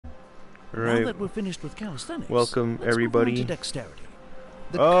Right. Now that we're finished with calisthenics, Welcome, let's everybody. move on to dexterity.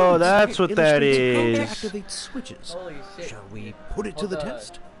 The Oh, current that's slide what that illustrates how to is. activate switches. Holy shit. Shall we put it to the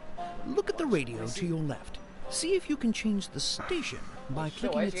test? Look at the radio to your left. See if you can change the station by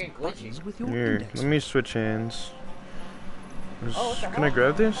clicking why is its it glitchy? buttons with your Here, index. let me switch hands. Oh, what the Can I hell?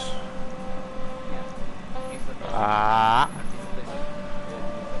 grab this? Ah.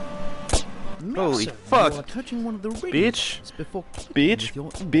 Make Holy certain fuck. you are touching one of the radio Bitch. buttons before clicking Bitch. with your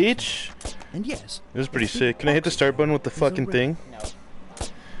index Bitch. finger. And yes, This is pretty the big sick. Can I hit the box start button with the is a fucking red- thing? No.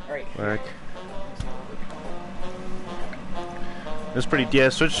 Alright. Whack. That's pretty. Yeah,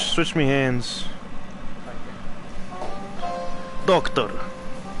 switch me hands. Doctor.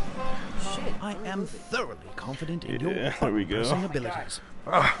 Shit. I am thoroughly confident in Yeah, your there we go. pressing abilities.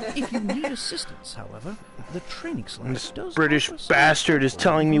 If you need assistance, however, the training slide This does British offer some bastard is helpful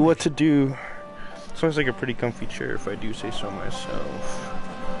telling me what to information. do. Sounds like a pretty comfy chair if I do say so myself.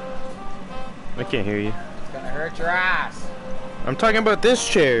 I can't hear you. It's gonna hurt your ass. I'm talking about this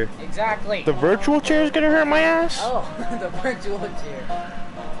chair. Exactly. The virtual chair is gonna hurt my ass? Oh, the virtual chair.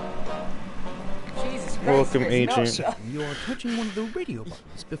 Jesus Christ. Welcome, Chris, agent. No, You are touching one of the radio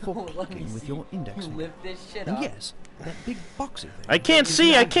buttons before let me clicking with see. your index finger. Lift this shit And up. yes, that big boxy thing. I can't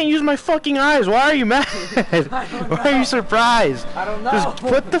see. I can't use my fucking eyes. Why are you mad? Why are you surprised? I don't know. Just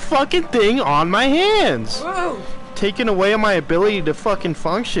put the fucking thing on my hands. Woo! Taking away my ability to fucking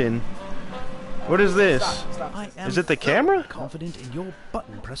function. What is this? Stop. I am Is it the thoroughly camera? confident in your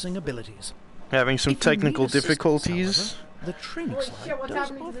button pressing abilities. Having some If you need technical assistance, difficulties. however, the training Holy slide shit, what's does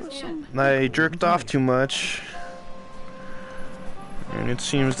happening to offer this some hand? I helpful jerked off too information. much. And it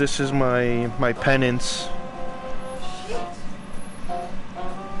seems this is my penance. Shit.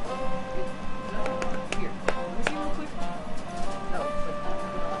 Here, let me see real quick. No,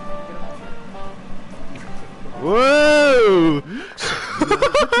 Whoa!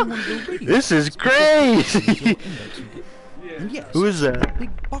 Touching one of the radio This is buttons before clicking with your crazy! index finger. And yes, Who is that? that big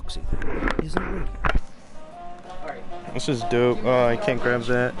boxy thing is a radio. Alright, This is dope. Oh, I can't grab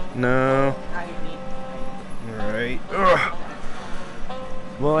that. No. now you need. Alright. Ugh.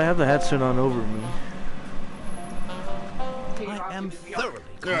 Well, I have the headset on over me. I am thoroughly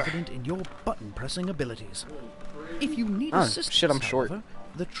confident in your button pressing abilities. If you need Oh, assistance, shit, I'm short. however,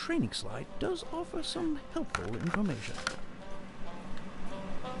 the training slide does offer some helpful information.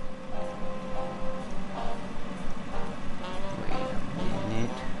 Wait a minute.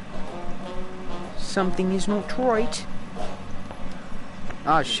 Something is not right.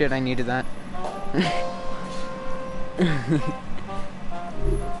 Oh shit, I needed that.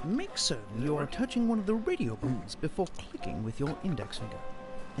 Make certain you are touching one of the radio buttons before clicking with your index finger.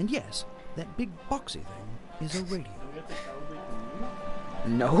 And yes, that big boxy thing is a radio.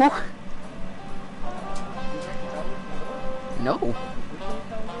 No. No.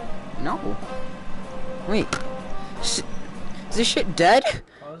 No. Wait. Is this shit dead?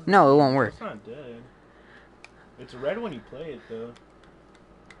 No, it won't work. It's not dead. It's red when you play it, though.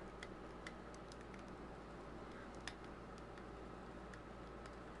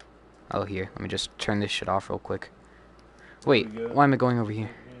 Oh, here. Let me just turn this shit off real quick. Wait, There we go. why am I going over here?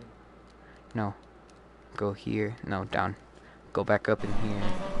 No. Go here. No, down. Go back up in here. What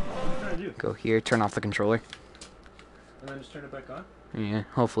are you trying to do? Go here. Turn off the controller. And then just turn it back on? Yeah,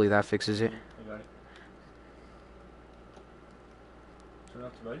 hopefully that fixes it. I got it. Turn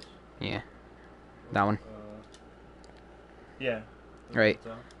off device? Yeah. That one. Yeah. Right.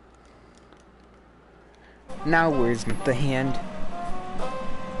 Now where's the hand?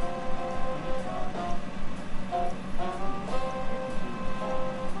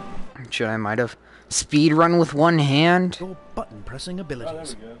 Should I might have speed run with one hand? Your button pressing Oh, there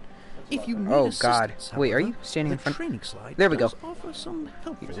abilities. we go. If you need Oh, assistance, God. Wait, are however, you standing in the front? training slide There we go. does offer some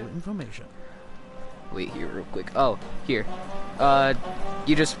helpful information. Wait here real quick. Oh, here.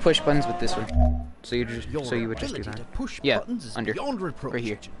 You just push buttons with this one. So you just Your would just do ability that. to push Yeah, buttons is under. beyond reproach, Right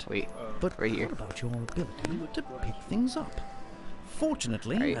here. Agent. Wait. But right here. what about your ability to pick things up?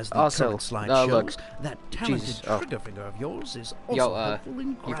 Fortunately, Right. as the Also, current slide look. shows, that talented Jesus. Oh. trigger finger of yours is also Yo, helpful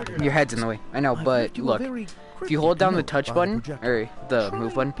in grabbing Your head's in the way. I know, I've but left you a look. very If you hold down the cryptic touch note by button, projector. or the Try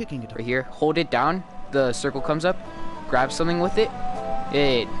move button, picking it up. right here, hold it down, the circle comes up, grab something with it,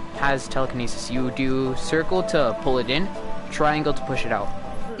 it has telekinesis. You do circle to pull it in, triangle to push it out.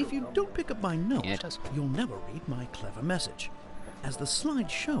 If you don't pick up my note, Yeah, it does. you'll never read my clever message. As the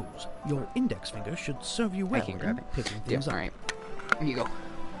slide shows, your index finger should serve you well can in grab it. picking Yep, things up. alright. Here you go.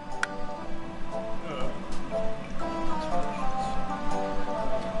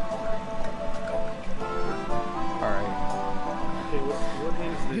 Alright. Okay, what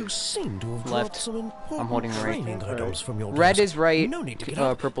hand is You seem to have Left. dropped some I'm holding important right. training items from your Red desk. is right, No need to get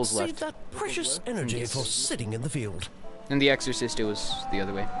up. purple's Save left. that precious energy for sitting in the field. And the Exorcist, it was the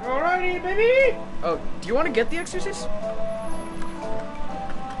other way. Alrighty, baby! Oh, do you want to get the Exorcist?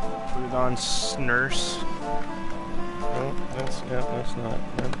 Put it on nurse. No, that's not.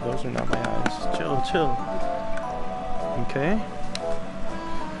 Those are not my eyes. Chill. Okay.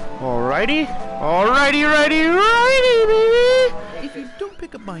 Alrighty, righty, baby! If you don't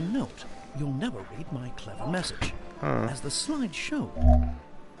pick up my note, you'll never read my clever message. As the slide showed,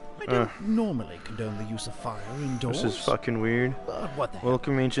 I don't normally condone the use of fire indoors. This is fucking weird. But what the heck?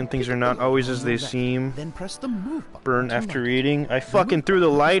 Welcome, ancient. Things Pick are up not the always lighter as on they your left, seem. Then press the move button. Burn to your after right. reading. I The fucking move threw the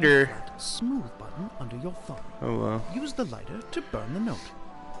button is lighter. flat, smooth button under your thumb. Oh well. Use the lighter to burn the note.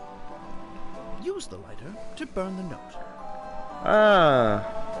 Use the lighter to burn the note. Ah.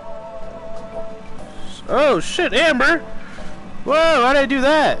 Oh shit, Amber! Whoa, how did I do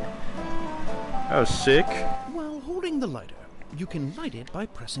that? That was sick. While holding the lighter, you can light it by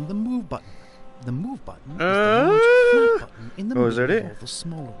pressing the move button. The move button is the large flat button in the Oh, is middle that of it? all the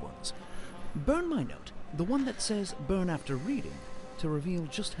smaller ones. Burn my note, the one that says burn after reading, to reveal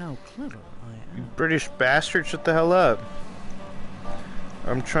just how clever I am. British bastard, shut the hell up.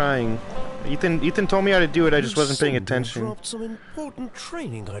 I'm trying. Ethan told me how to do it, I just You wasn't paying seem to have attention. dropped some important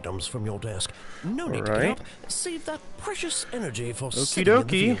training items from your desk. No need to Alright. get up. Save that precious energy for Okie sitting in the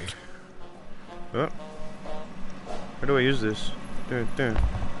dokie. field. Oh. How do I use this? There.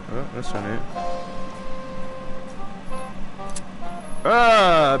 Oh, that's not it.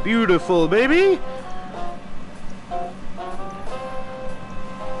 Ah, beautiful, baby!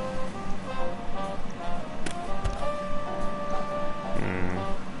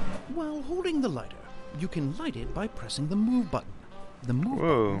 While holding the lighter, you can light it by pressing the move button. The move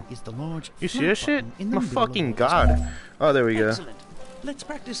Whoa. button is the large You see flat that shit? button in the I'm a middle of fucking all the god. Oh, there we go. Excellent. Let's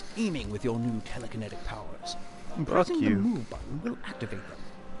practice aiming with your new telekinetic powers. Pressing the you. move button will activate them.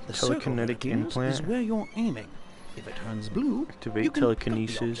 The circle that Telekinetic appears implant. is where you're aiming. If it turns blue, Activate you can pick up the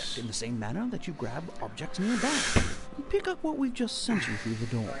telekinesis. object in the same manner that you grab objects nearby. Pick up what we've just sent you through the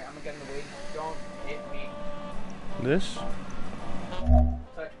door. I'm gonna get in the way. Don't hit me. This?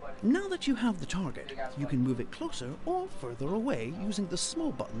 Touch button. Now that you have the target, you can move it closer or further away using the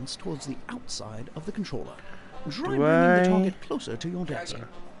small buttons towards the outside of the controller. Try bringing the target closer to your desk.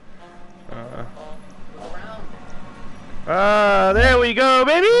 Ah, there we go, Or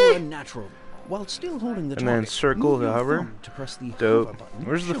baby! natural. While still holding the And target, then circle move to your hover. thumb to press the hover Dope. button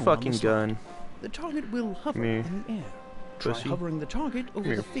Where's the shown on fucking slide. gun? The target will hover Come here. in the air. Try Pussy. hovering the target over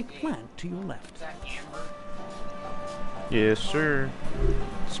Here. the fake plant to your left. Yes, sir.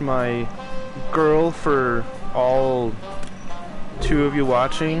 It's my girl for all two of you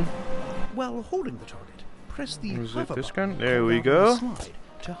watching. While holding the target, press the Was it hover this button gun? There we called down go. the slide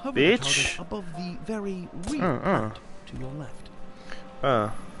to hover Bitch. the target above the very real plant to your left.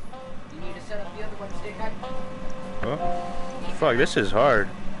 You need to set up the other one, stick guy. Oh. Fuck, this is hard.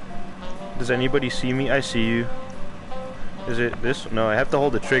 Does anybody see me? I see you. Is it this? No, I have to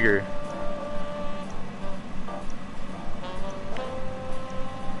hold the trigger.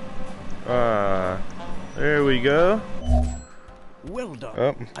 There we go. Well done.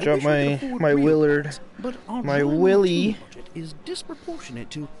 Oh, I dropped wish we could afford my real Willard. plants, but our My drawing Willy. tool budget is disproportionate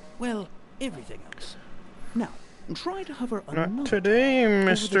to, well, everything else. Now, try to hover Not another today, over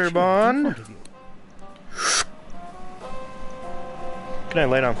the chair Mr. in Bond. front of you. Can I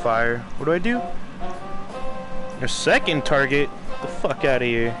light on fire? What do I do? A second target? The fuck out of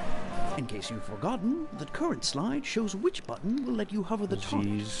here. In case you've forgotten, the current slide shows which button will let you hover the target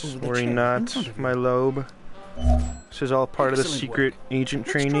Jeez, over the worry chair in not, front of you. my lobe. This is all part of the Excellent secret work. agent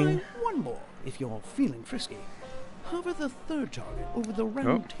Let's training. try one more if you're feeling frisky. Hover the third target over the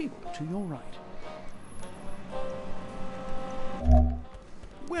round table to your right.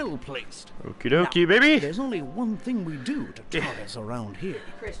 Well placed. Okie dokie, baby! There's only one thing we do to targets around here.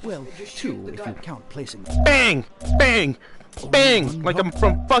 Well, two if you count placing them. Bang! Bang! Bang! Like I'm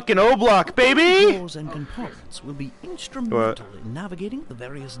from fucking O-Block, baby! Doors and compartments will be instrumental in navigating the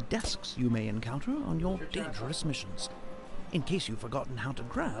various desks you may encounter on your dangerous missions. In case you've forgotten how to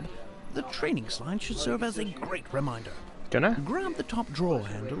grab, the training slide should serve as a great reminder. Can I? Grab the top drawer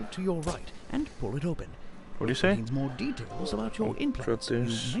handle to your right and pull it open. What do you It say? contains more details about your implants drop you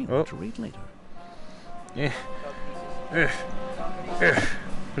this. may Oh. want to read later. Yeah.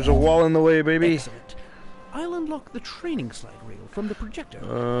 There's a wall in the way, baby. Excellent. I'll unlock the training slide reel from the projector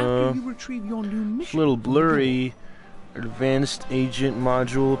after you retrieve your new mission. It's a little from the door. blurry. Advanced agent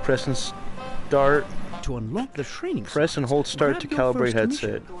module. Press and start. To unlock the training Press and slides, hold start to grab your calibrate first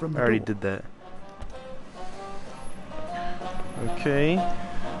headset. mission from I the already door. did that. Okay.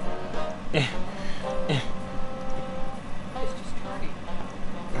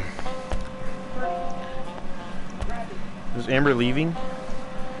 Is Amber leaving?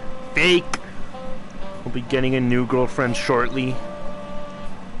 Fake! We'll be getting a new girlfriend shortly.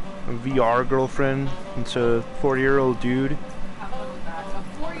 A VR girlfriend. It's a 40-year-old dude. Have fun with that. A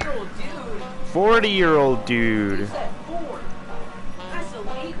 4-year-old dude? 40-year-old dude. You said 4. That's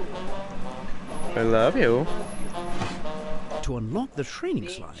illegal. I love you. To unlock the training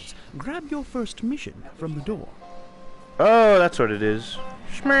slides, grab your first mission from the door. Oh, that's what it is.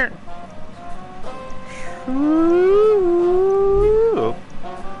 Schmear.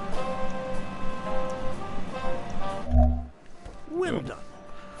 Well done.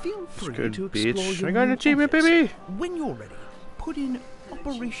 Feel free good, to explore bitch. your I got an new achievement, office. baby. When you're ready, put in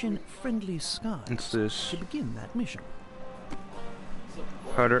Operation Friendly Skies What's this? to begin that mission.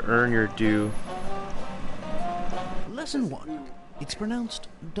 How to earn your due. Lesson 1. It's pronounced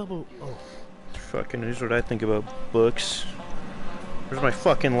double O. Fucking, here's what I think about books. Where's my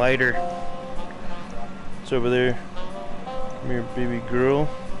fucking lighter? It's over there. Come here, baby girl.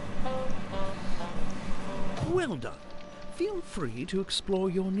 Well done. Feel free to explore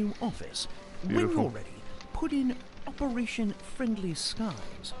your new office. Beautiful. When you're ready, put in Operation Friendly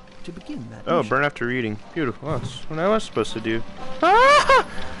Skies to begin that Oh, mission. burn after reading. Beautiful. Oh, that's what I was supposed to do. Ah!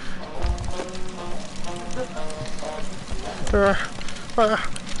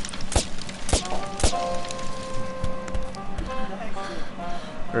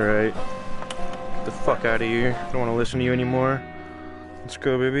 Alright. Get the fuck out of here. Don't want to listen to you anymore. Let's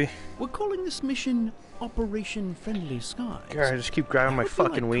go, baby. We're calling this mission Operation Friendly Skies. God, I just keep grabbing my That would be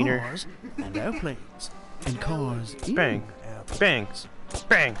fucking like wiener. Cars and airplanes. And cars in Bang. airplanes. Bang.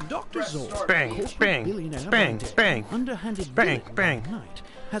 Bang. Dr. Zor, Bang, corporate bang, billionaire bang, by day, bang, underhanded bang, villain bang. by night,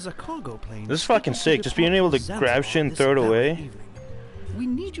 has a cargo plane. This is fucking scheduled sick, just being depart able to Zanzibar grab shit and this throw it very away. evening. We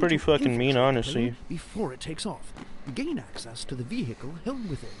need you Pretty to fucking mean, infiltrate the honestly. plane before it takes off. Gain access to the vehicle held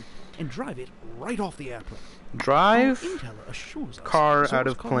within and drive it right off the airplane. Drive? Our intel assures us Car Zor's out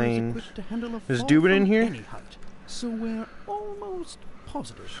of car is planes. equipped to handle a Is fall Dubin in from here? any height, so we're almost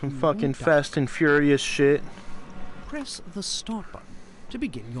positive. Some you fucking won't die. Fast and Furious shit. Press the start button to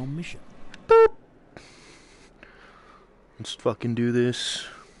begin your mission. Boop. Let's fucking do this.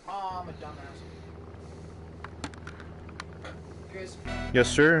 Oh, I'm a dumbass. Chris, Yes,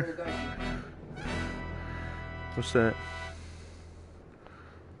 sir. we're going. What's that?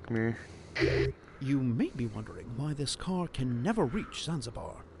 Come here. You may be wondering why this car can never reach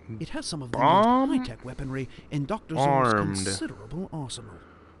Zanzibar. It has some of the Bomb? most high-tech weaponry in Dr. Zor's Armed. considerable arsenal.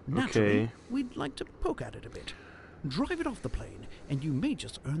 Naturally, Okay. we'd like to poke at it a bit. Drive it off the plane, and you may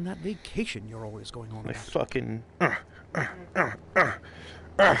just earn that vacation you're always going on My about. fucking.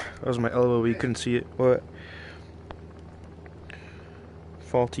 That was my elbow, but you couldn't see it. What?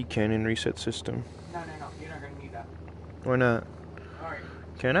 Faulty cannon reset system. No, you're not gonna need that. Why not? Alright,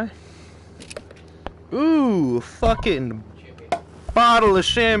 Can I? Ooh, fucking chip it. bottle of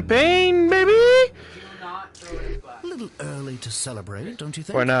champagne, baby! Do not throw it in the glass. A little early to celebrate, don't you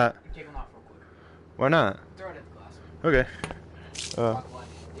think? Why not? Take them off real quick. Why not? Throw it in the glass. Okay. Walk one.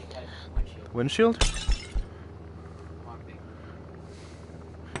 Take that windshield. Windshield? Walk thing.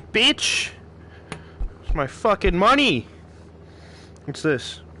 Bitch! It's my fucking money! What's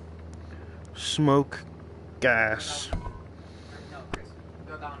this? Smoke gas. No, Chris.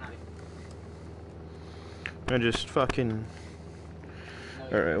 Go down on it. I just fucking.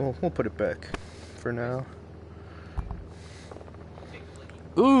 No, Alright, we'll put it back for now. take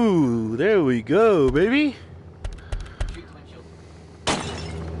the licky. Ooh, there we go, baby! Shoot the windshield.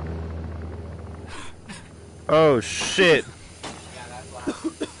 Oh shit! Yeah, that's loud.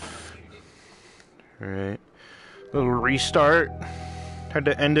 Shoot it. Alright. Little restart. Had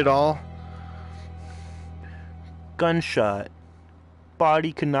to end it all. Gunshot.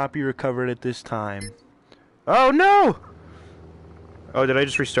 Body could not be recovered at this time. Oh no! Oh, did I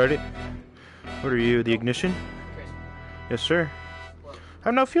just restart it? What are you, the ignition? Chris. Yes, sir. I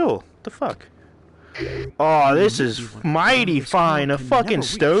have no fuel. What the fuck? Oh, this is mighty This car fine. A can fucking never reach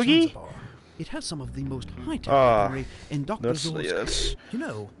stogie? Zanzibar. It has some of the most high-tech Ah, weaponry in Dr. That's, Zor's. yes. You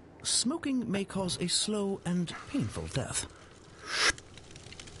know, smoking may cause a slow and painful death.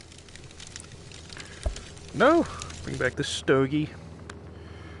 No! Bring back the stogie.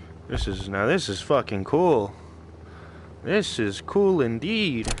 This is fucking cool. This is cool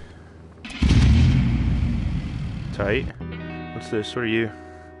indeed. Tight. What's this? What are you?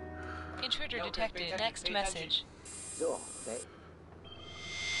 Intruder detected. Next message.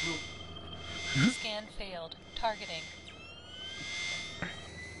 Scan failed. Targeting.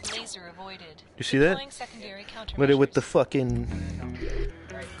 Laser avoided. You see that? Deploying secondary countermeasures. Lit it with the fucking.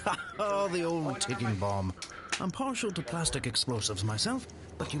 Oh, the old ticking bomb. I'm partial to plastic explosives myself,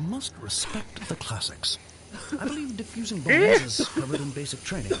 but you must respect the classics. I believe defusing bombs is covered in basic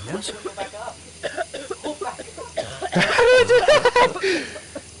training, yes? Go back up. Go back up.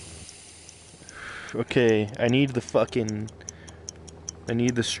 Okay, I need the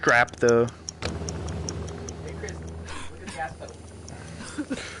strap though. Hey, Chris, look at the gas pedal.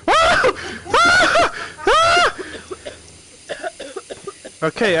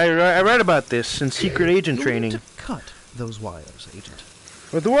 Okay, I read about this in secret agent You'll training. need to cut those wires, Agent.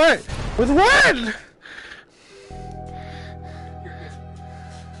 With what? With what?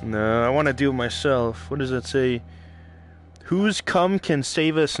 No, I want to do it myself. What does it say? Whose cum can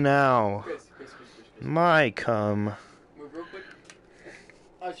save us now? Chris. My cum. Move real quick.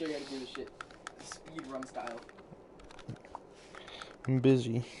 I'll show you how to do this shit. Speed run style. I'm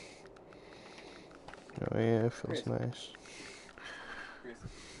busy. Oh yeah, it feels Chris. nice. Chris,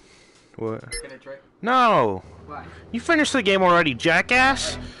 What? can I try? No! Why? You finished the game already,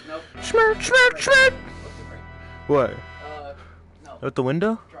 jackass! Nope. Schmirt, schmirt, schmirt! What? No. Out the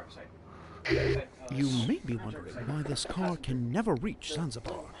window? Driver's side. You may be wondering why this car can never reach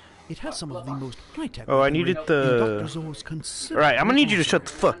Zanzibar. It has some of the most high-tech Oh, I weaponry needed in the... Dr. Zore's considerable Alright, I'm gonna need you to shut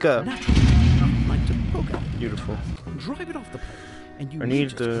the fuck up. Naturally, you'd like to poke at it. Beautiful. Drive it off the plane, and you I may need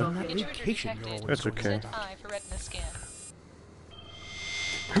just the- earn that Intruder vacation you're detected. always That's going okay. on Present about. eye for retina scan.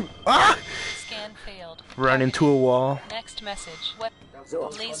 Ah! Scan failed. Run into a wall. Next message.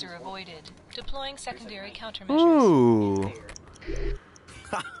 Laser avoided. Deploying secondary countermeasures. Ooh.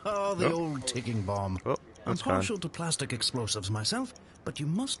 Oh, the old ticking bomb. Oh, I'm that's gone. partial to plastic explosives myself, but you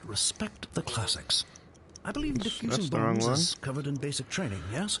must respect the classics. I believe That's defusing the wrong bombs one. is covered in basic training,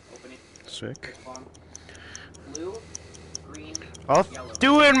 yes? Sick. Blue, green, I'll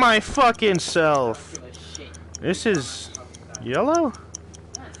do it my fucking self. give a shit. This is yellow?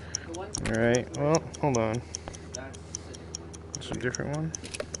 The one Alright, well, hold on. that's It's a different one.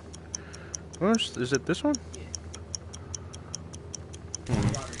 Oh, is it this one?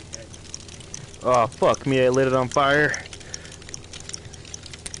 Oh, fuck me, I lit it on fire.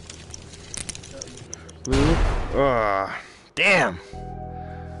 Blue? Ah, damn.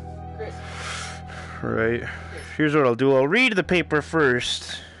 Chris. Right. Here's what I'll do. I'll read the paper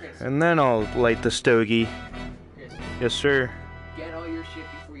first, and then I'll light the stogie. Chris, Yes, sir. get all your shit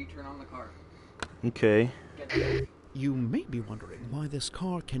before you turn on the car. Okay. Get the You may be wondering why this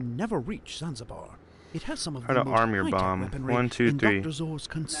car can never reach Zanzibar. It has some of How the to most arm your high-tech bomb. weaponry 1, 2, in 3. Dr. Zore's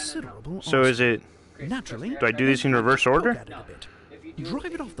considerable So is it... Naturally, Do I do these in reverse order? poke at it a bit.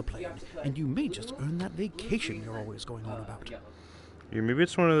 Drive it off the plane, and you may just earn that vacation you're always going on about. Yeah, maybe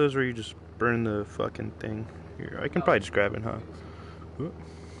it's one of those where you just burn the fucking thing. Here, I can probably just grab it, huh? Oop.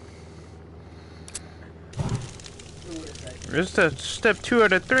 This is step 2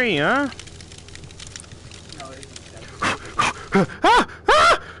 out of 3, huh? No, it isn't. Ah!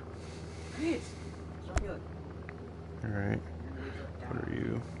 Ah! Chris, stop yelling. Alright. What are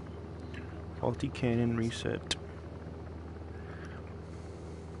you? Faulty cannon reset.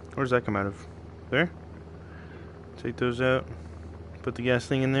 Where does that come out of? There? Take those out. Put the gas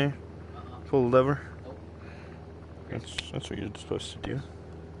thing in there. Pull the lever. That's what you're supposed to do.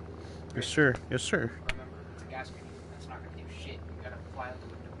 Yes, sir. Yes, sir. Remember, it's a gas grenade. That's not gonna do shit. You gotta fly out the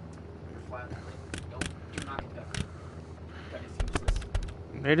window. Fly out the window. Nope, do not get that. That is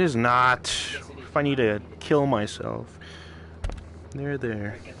useless. It is not. If I need to kill myself. There. Get the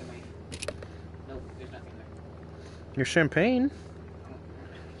knife. Nope, there's nothing there. Your champagne?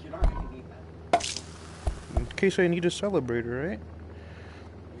 You're not gonna need that. In case I need a celebrator, right?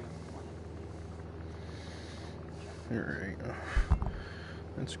 Alright.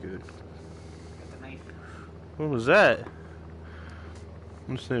 That's good. Get the knife. What was that?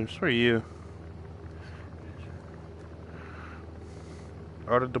 What's this? Where are you?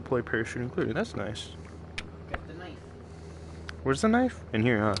 Auto deploy parachute included. That's nice. Get the knife. Where's the knife? In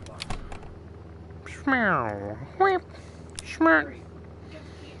here, huh? Schmeow. Whip. Schmeow. Hurry. Get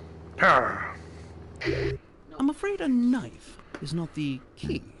the key. Ah. I'm afraid a knife is not the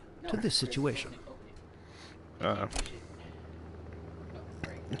key to this situation.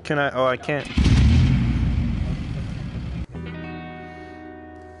 Can I? Oh, I can't.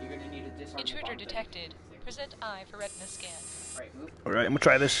 You're gonna need to disarm the Intruder bomb detected. Present eye for retina scan. Right, move. Alright, I'm gonna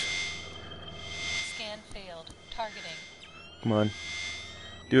try this. Scan failed. Targeting. Come on.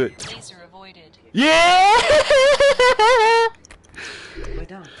 Do it. Laser avoided. Yeah! Lay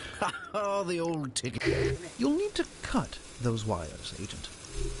down. Oh, the old ticket. You'll need to cut those wires, Agent.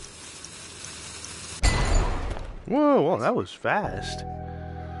 Whoa, whoa, that was fast.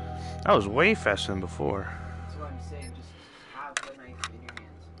 That was way faster than before. That's what I'm saying. Just have the knife in your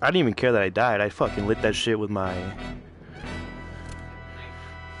hands. I didn't even care that I died. I fucking lit that shit with my...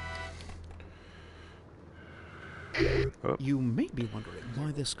 Oh. You may be wondering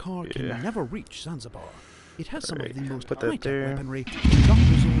why this car can never reach Zanzibar. It has some of the most high-tech weaponry in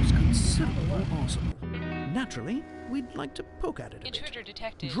Dr. Zor's considerable arsenal. Naturally, we'd like to poke at it a Intruder bit.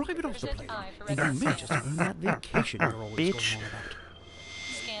 detected. Drive it off the Present plane, eye for and you may retina just scan. earn that vacation you're always Bitch. going on about.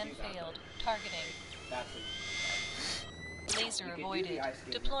 Scan failed. Targeting. That's what Laser You can do avoided. the ice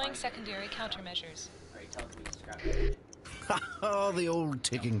skating Deploying fine. secondary countermeasures. Alright, tell me to scrap it. Oh, the old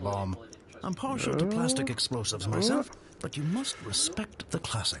ticking bomb. I'm partial to plastic explosives myself, but you must respect the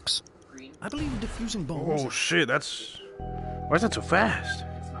classics. Green? I believe defusing bombs... Oh shit, that's... Why is that so fast?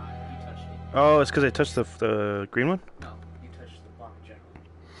 It's not. You touched it. Oh, it's because I touched the green one? No, you touched the block in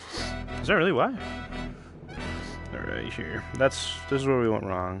general. Is that really why? Alright, here. This is where we went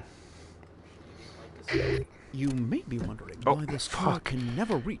wrong. You may be wondering Oh, why this car fuck. can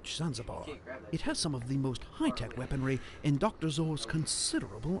never reach Zanzibar. It has some of the most high-tech weaponry in Dr. Zor's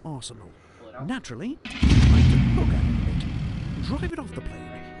considerable arsenal. Naturally, we'd like to poke at it a bit. Drive it off the plane,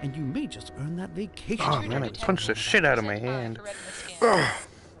 and you may just earn that vacation. Oh man, I punched the shit out of my hand. For retina scan.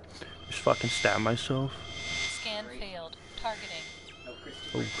 Just fucking stab myself. Scan failed. Targeting. No,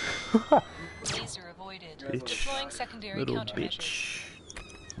 Christopher. Oh. Laser avoided. Bitch. Deploying secondary Little countermeasures.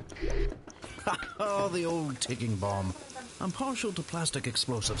 bitch. Oh, the old ticking bomb. I'm partial to plastic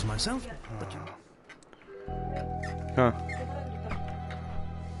explosives myself, but you... Huh.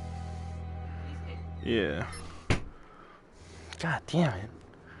 Yeah. God damn it.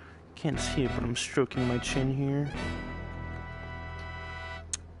 Can't see it, but I'm stroking my chin here.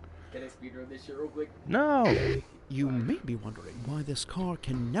 Can I speedrun this shit real quick? No! You may be wondering why this car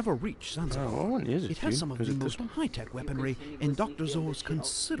can never reach Zanzibar. Oh, what one is it, It has dude? some of Is the it most this one? high-tech weaponry in Dr. Zor's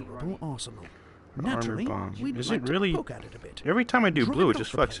considerable arsenal. Armor Naturally, bomb. we'd Is like it to really... poke at it a bit. Every time I do Drive blue, it off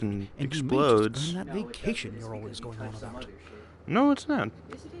just the plane, fucking and you may just explodes. earn that vacation you're always going on about. No, it's not.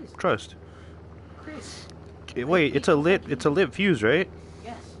 Yes, it is. Trust. Chris. Okay, wait, it's a lit fuse, right?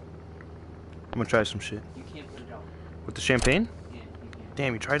 Yes. I'm gonna try some shit. You can't put it out. With the champagne? Yeah, you can't.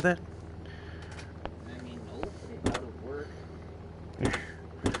 Damn, you tried that? I mean, no, it would work.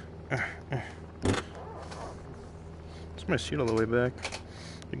 It's my seat all the way back.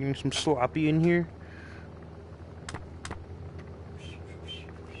 You getting some sloppy in here?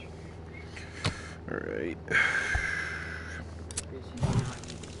 Alright. Chris, you know how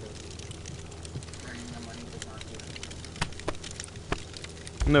easy it is. Earning the money does not do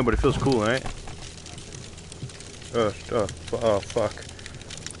it. No, but it feels cool, right? Oh, fuck.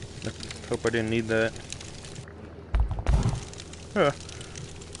 Hope I didn't need that.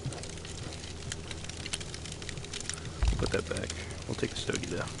 Put that back. We'll take the stogie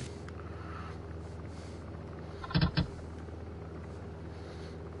though.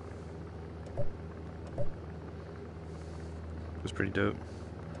 That's pretty dope.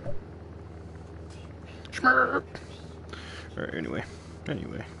 Schmirk! Alright, anyway.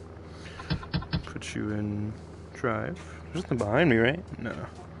 Put you in drive. There's nothing behind me, right? No.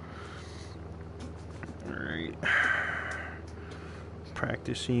 Alright.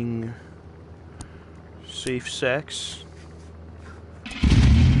 Practicing safe sex.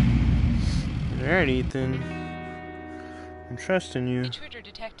 Alright, Ethan. I'm trusting you. Intruder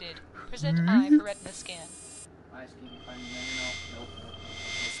detected. Present eye for retina scan. Ice cream, if I'm nope.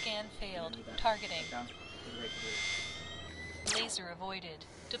 Scan failed. Targeting. Down to the right to it. Laser avoided.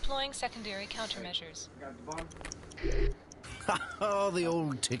 Deploying secondary countermeasures. Grab the bomb. Oh, the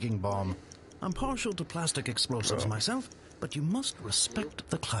old ticking bomb. I'm partial to plastic explosives myself, but you must respect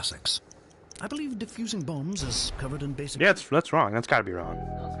the classics. I believe defusing bombs is covered in basic... Yeah, that's wrong. That's gotta be wrong.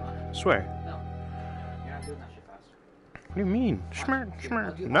 No, it's not. I swear. No. You're not doing that shit fast. What do you mean?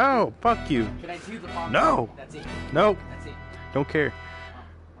 Schmirk. No, fuck you. Can I do the bomb? No. That's it. Nope. That's it. Don't care.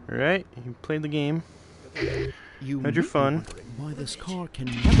 Alright, you played the game. You Had your may be fun. wondering why this car can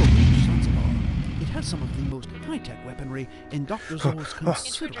never reach Zanzibar. It has some of the most high-tech weaponry in Dr. Zor's Intruder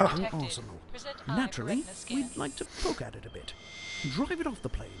considerable detected. arsenal. Present eye for Naturally, retina scan. we'd like to poke at it a bit. Drive it off the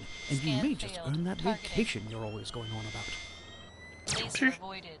plane, and you Scan may just failed. earn that Targeting. vacation you're always going on about. Laser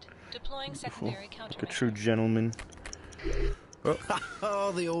avoided. Deploying secondary Like a countermeasures. true gentleman.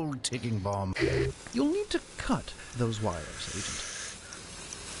 Oh, the old ticking bomb. You'll need to cut those wires, Agent.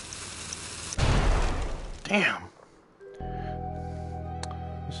 Damn.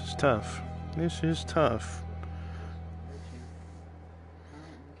 This is tough.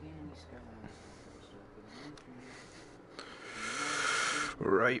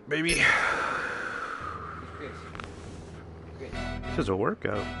 Right, baby. Chris. This is a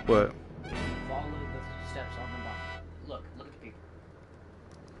workout. What? Follow the steps on the bomb. Look at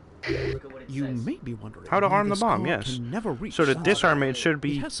the Look at what it You says. may be wondering How to why arm the this bomb, car yes. can never reach So to that disarm it, it should It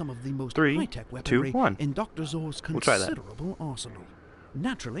be has some of the most 3, high-tech 2, weaponry 1. in Dr. Zor's We'll try that. considerable arsenal.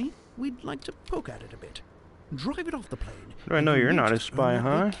 Naturally, we'd like to poke at it a bit. Drive it off the plane. Do I know and you're use not a it to spy, earn that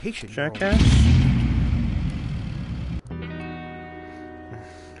huh? vacation you're on. Jackass?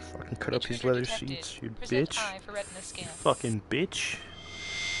 Fucking cut up his Intruder leather detected. seats, you Present bitch. eye for retina scan. Fucking bitch.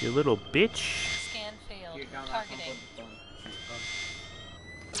 You little bitch. Scan failed. Here, down that Targeting. phone.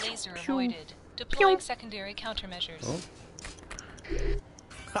 Laser avoided. Deploying secondary countermeasures. Oh.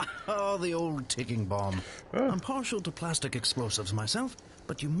 Oh, the old ticking bomb. Oh. I'm partial to plastic explosives myself,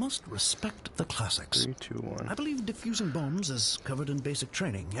 but you must respect the classics. 3, 2, 1. I believe defusing bombs is covered in basic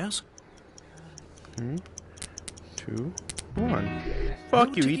training, yes? 3, 2, 1. Fuck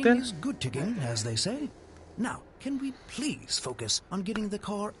No you, ticking Ethan. is good ticking, as they say. Now, can we please focus on getting the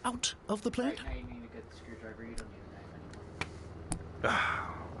car out of the plane? Right now you need to get the screwdriver. You don't need a knife anymore.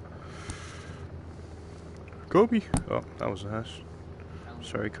 Kobe. Oh, that was ass.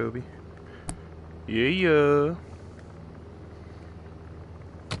 Sorry, Kobe. Yeah.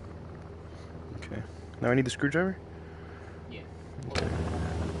 Okay. Now I need the screwdriver? Yeah.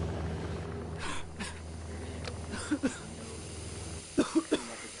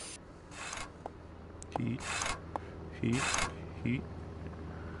 Heat. Heat. Heat.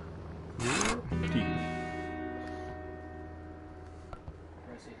 Yeah. Heat.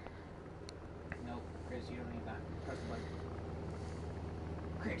 Press it. No, Chris, you don't need that. Press the button.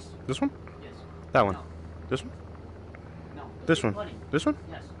 Chris. This one? Yes. That one. No. This one? No. the This big one? button. This one?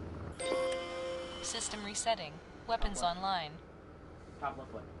 Yes. System resetting. Weapons online. Top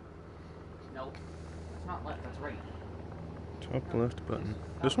left button. No. That's not left. That's right. Top left button.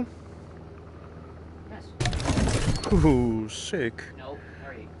 This one? Yes. Ooh, sick. No.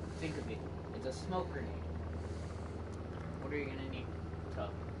 Alright. Think of it. It's a smoke grenade. What are you gonna need?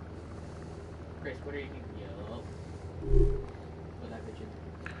 Tough. Chris, what are you gonna need? Yellow. Put that bitch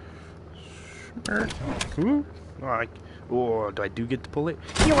in. Ooh. Oh, do I do get to pull it?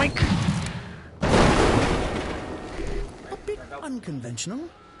 Yoink! A bit unconventional,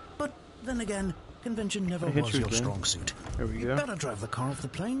 but then again, convention never I hit was you your again. strong suit. There we You go. better drive the car off the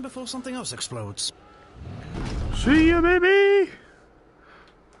plane before something else explodes. See ya, baby!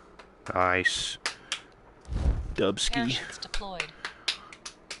 Nice. Dubski. Parachutes deployed.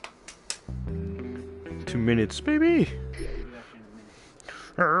 2 minutes, baby! Do that shit in a minute.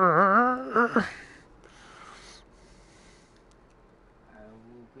 I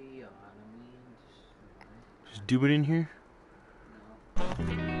will be on a Just do it in here.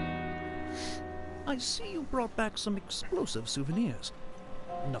 I see you brought back some explosive souvenirs.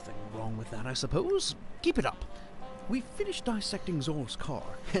 Nothing wrong with that, I suppose. Keep it up. We finished dissecting Zor's car,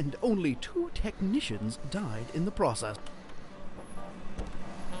 and only 2 technicians died in the process.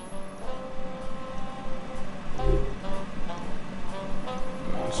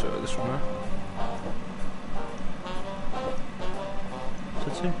 So this one, huh?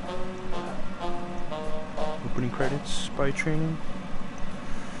 What's that say? Opening credits, spy training.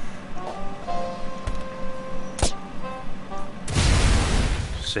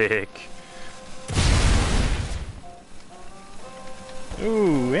 Sick.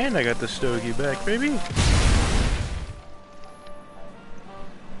 Ooh, and I got the stogie back, baby.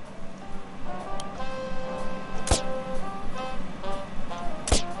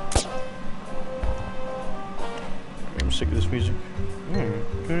 I'm sick of this music. Nope,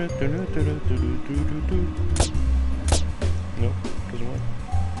 doesn't work.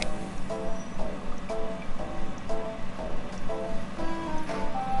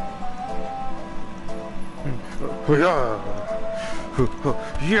 Yeah.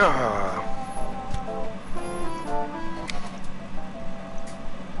 Yeah.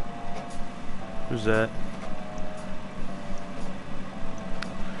 Who's that?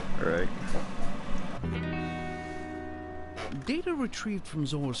 Alright. Data retrieved from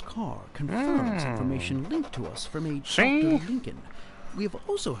Zor's car confirms information linked to us from a See? Dr. Lincoln. We have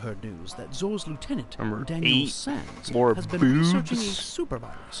also heard news that Zor's lieutenant, Number Daniel 8. Sands, More has been boobs. researching a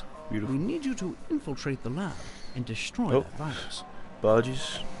supervirus. Beautiful. We need you to infiltrate the lab and destroy Oh. that virus.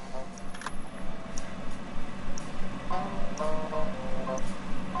 Bodges.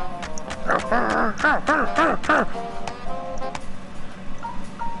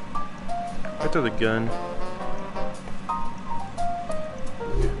 I throw the gun.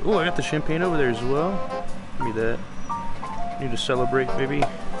 Oh, I got the champagne over there as well. Give me that. Need to celebrate, baby.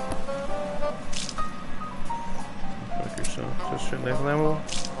 Fuck yourself. Just straight like ammo.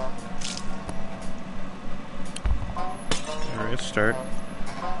 Alright, let's start.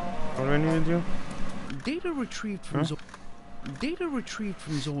 What do I need to do? Data retrieved from Zor. Data retrieved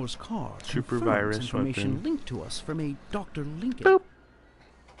from Zor's card Super confirms virus information weapon. linked to us from a Dr. Lincoln. Boop.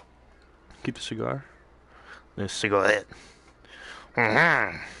 Keep the cigar. The cigarette.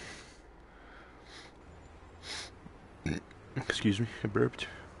 Excuse me, I burped.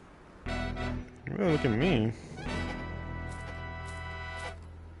 Oh, look at me.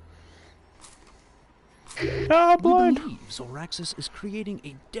 Ah, We blind! believe Zoraxis is creating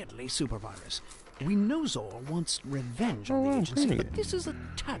a deadly supervirus. We know Zor wants revenge on the agency, dang but it. this is a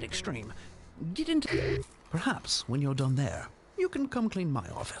tad extreme. Get into... Perhaps when you're done there, you can come clean my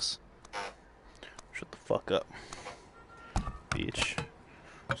office. Shut the fuck up. Bitch.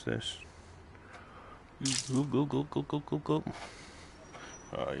 What's this? Go.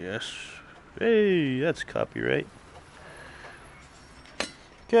 Oh, yes. Hey, that's copyright.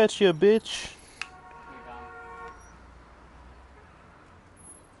 Gotcha, bitch.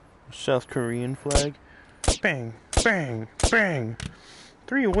 South Korean flag. Bang, bang, bang.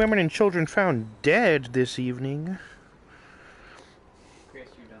 3 women and children found dead this evening. Chris,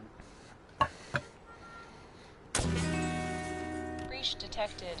 you're done. Breach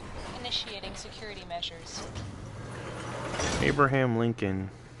detected. Initiating security measures. Abraham Lincoln.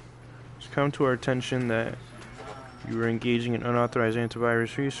 It's come to our attention that you were engaging in unauthorized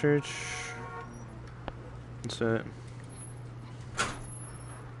antivirus research. What's that?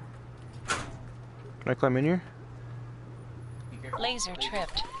 Can I climb in here? Laser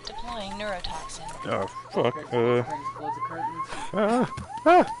tripped. Deploying neurotoxin. Oh, fuck. Close the curtains. Ah!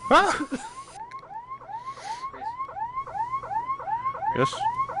 Chris. Yes?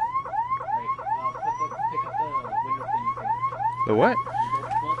 Alright, pick up the window cleaning thing. The what? Both of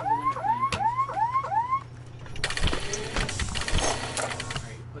the window cleaning things.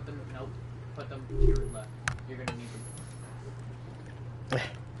 Alright, put them to your left. You're gonna need them.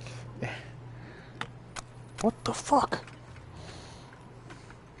 What the fuck?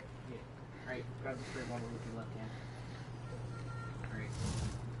 Yeah. Alright, grab the spray bottle with your left hand. Alright.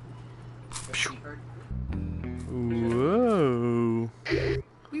 Get the key card. Whoa.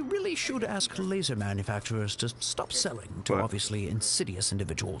 We really should ask laser manufacturers to stop selling to What? obviously insidious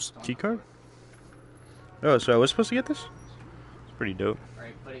individuals. Key card? Oh, so I was supposed to get this? It's pretty dope.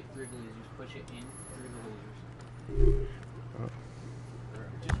 Alright, put it through the lasers. Push it in through the lasers. Oh. Or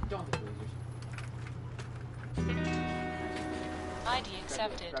just don't hit the lasers. ID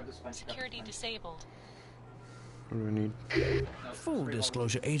accepted. Grab the sponge, Security disabled. What do I need? No, Full spray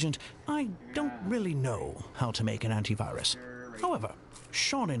disclosure, Agent, I don't really know how to make an antivirus. However,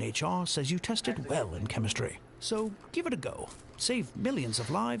 Sean in HR says you tested well in chemistry. So give it a go. Save millions of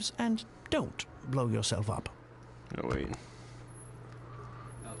lives and don't blow yourself up. No, wait.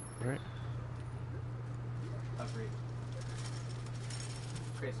 bottle. Right. No, hover it.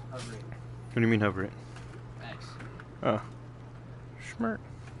 Chris, hover it. What do you mean hover it? X. Oh. Schmert.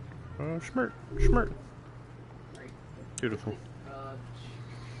 Oh, schmert. Schmert. Right. Beautiful. Uh,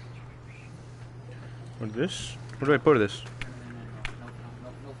 What is this? Where do I put this? no.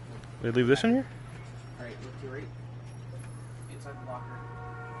 Did I leave this in here? Alright, look to your right. Inside the locker.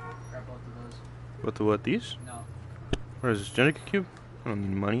 Grab both of those. What the what? These? No. Where is this? Jenica cube? I don't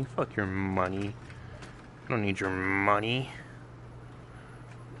need money. Fuck your money. I don't need your money.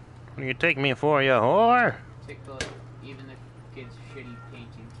 What do you take me for, you whore? Take the, even the kid's shitty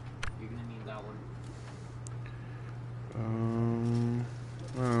painting. You're gonna need that one.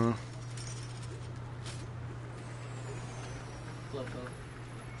 Flip both.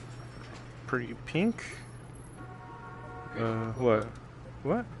 Pretty pink. What?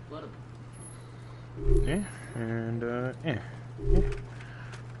 What? Flip them. Yeah, and, yeah.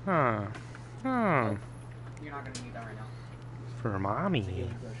 Huh. Huh. You're not gonna need that right now. For mommy. It's a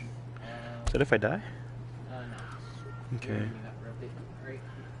healing potion. Is that if I die? No. You Okay. don't need that. Rub it.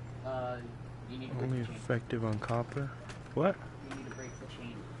 Alright. You need to break Only the chain. effective on copper. What? You need to break the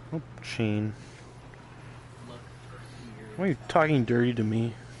chain. Oh, chain. Look. Why are you talking dirty to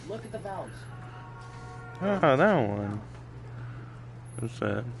me? Look at the valves. Ah, that one. What's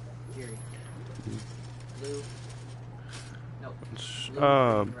that? Here. Blue. No. It's, Blue,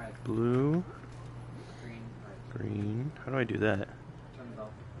 green, red. blue, Green, red. green. How do I do that? Turn the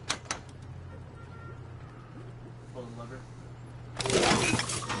valve. Pull the lever.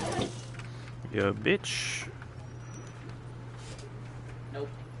 Yeah, bitch. Nope.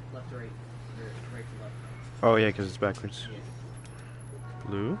 Left to right. Or right to left. Oh, yeah, because it's backwards. Yeah.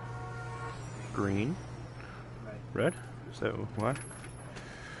 Blue, green, Red. red. Is that what?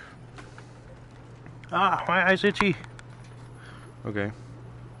 Ah, my eye's itchy. Okay.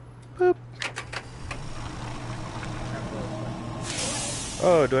 Boop. Grab both.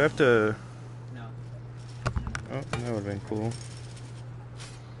 Oh, do I have to... No. Oh, that would have been cool.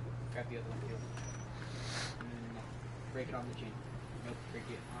 Grab the other one too. No. Break it on the chain. Nope, break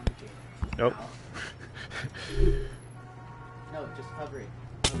it on the chain. Nope. No, just cover it.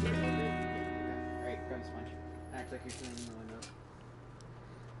 Cover it. Yeah, right, grab the sponge. Act like you're cleaning the window.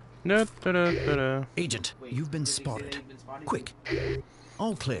 Da, da, da, da. Agent, Wait, you've been did they say that spotted. you've been spotted? Quick.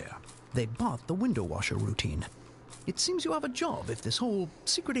 All clear. They bought the window washer routine. It seems you have a job if this whole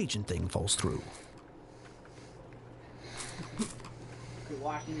secret agent thing falls through. Quit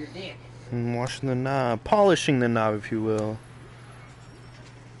washing your dick. I'm washing the knob. Polishing the knob, if you will.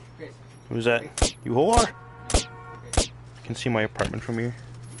 Chris. Who's that? You whore? Chris. You can see my apartment from here.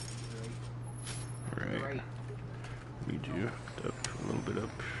 Right. Right. We do. Up, a little bit up.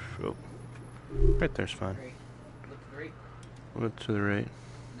 Oh. Right there's fine. Right. Look to the right. Look to the right.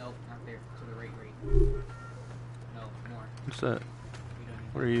 Nope, not there. To the right. No, more. What's that? We don't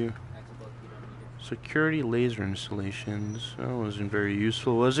need What are you? That's a book. You don't need it. Security laser installations. That wasn't very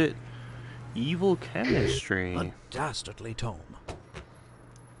useful, was it? Evil chemistry. A dastardly tome.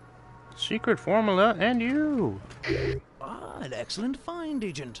 Secret formula and you. Ah, an excellent find,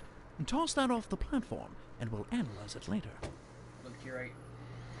 Agent. Toss that off the platform, and we'll analyze it later. Look to your right.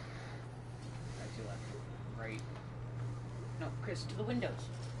 Right to your left. Right. No, Chris, to the windows.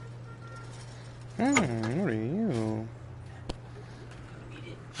 What are you?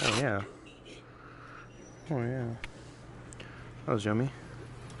 Oh yeah. Oh yeah. That was yummy.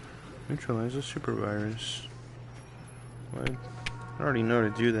 Neutralize the super virus. What? I already know to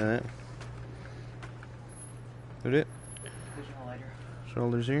do that. Did it? Push on the lighter.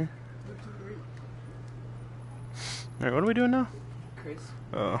 Shoulders here. Look to the right. Alright, what are we doing now? Chris,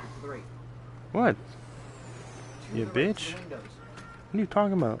 Oh. to the right. What? To You the right, bitch. to the windows. What are you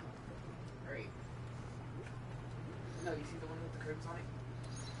talking about? Right. No, you see the one with the curtains on it?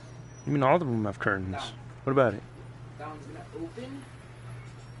 You mean all of them have curtains? Down. What about it? That one's gonna open?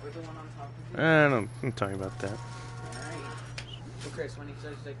 Or the one on top of I you? don't know. I'm talking about that. Alright. So Chris, when he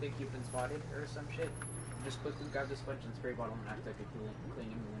says I think you've been spotted or some shit, just quickly grab the sponge and spray bottle and act like you're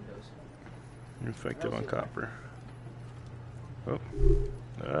cleaning the windows. Effective on copper. Oh.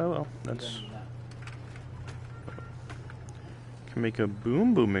 Oh well. You don't That's... need that. Can make a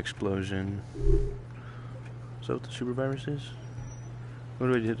boom boom explosion. Is that what the super virus is? What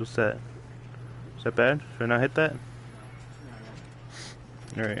do I hit? What's that? Is that bad? Should I not hit that?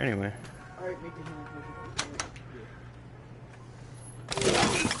 No. Alright, anyway. Alright, make the healing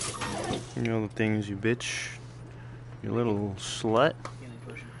potion. You know the things, you bitch. You little slut. Healing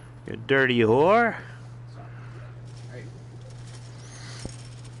potion. You dirty whore. Stop.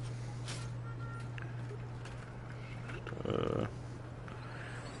 Alright.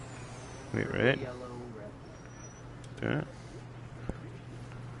 Wait, right? Yellow, red. That.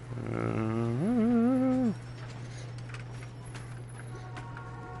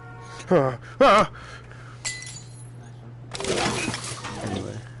 Ah! Nice one.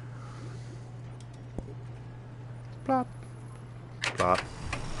 Anyway. Plop. Plop.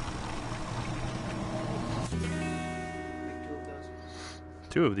 Make 2 of those.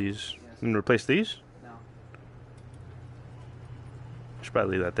 2 of these. Yes. And replace these? No. Should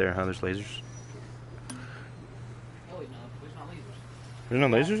probably leave that there, huh? There's lasers. Oh wait, no. There's not lasers. There's no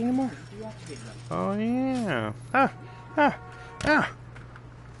lasers anymore? Deactivate them. Oh yeah. Ah! Ah! Ah!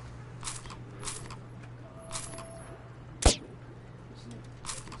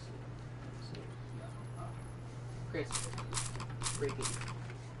 Chris, break it.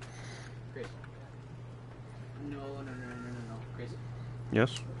 Chris. No, Chris.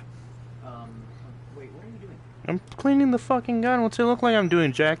 Yes? Wait, what are you doing? I'm cleaning the fucking gun. What's it look like I'm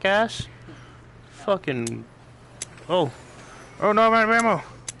doing, jackass? Fucking... Oh. Oh no, I'm out of ammo.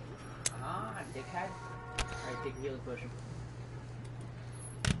 Ah, dickhead. Alright, take a healing potion.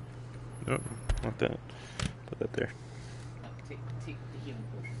 Oh, not that. Put that there. No, take the healing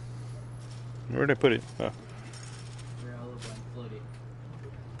potion. Where'd I put it? Oh. You're all over and float it.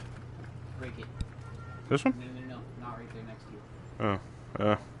 Break it. This one? No, not right there next to you. Oh.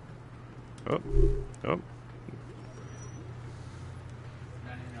 Oh. Oh. No.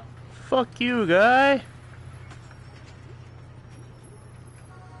 Fuck you, guy.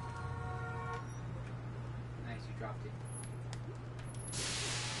 Nice, you dropped it.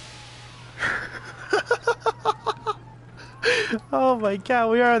 Oh my god,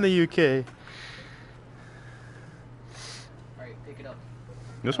 we are in the UK. Alright, pick it up.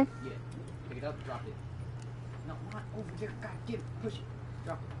 This one? Yeah. Pick it up, drop it. No, not over there. God, get it. Push it.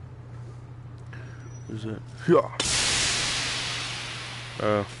 Drop it. Who's that? Yeah.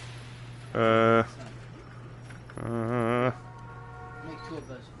 Oh. Make 2 of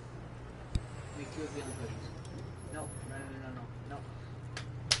those. Make 2 of the healing potions.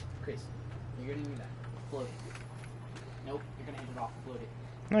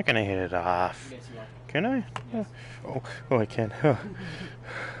 I'm not gonna hit it off. Yes, you are. Can I? Yes. Oh, I can. Huh.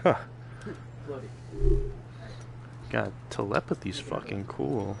 Huh. Load it. God, telepathy's fucking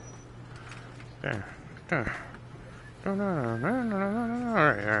cool. There. There. Oh,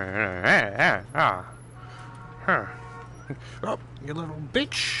 you little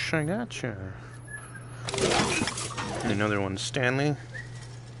bitch! I gotcha. Another one, Stanley.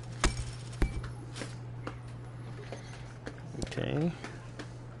 Okay.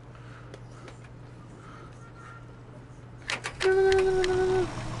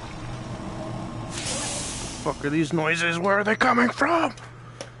 Fuck are these noises? Where are they coming from?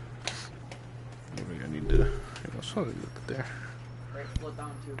 Maybe I need to. Look at there. Right, float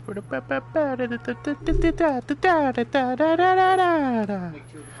down too. What? Make two of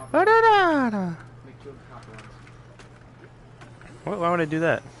the copper ones. Make two of the copper ones. Why would I do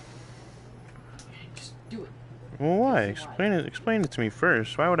that? Just do it. Well, why? Explain it to me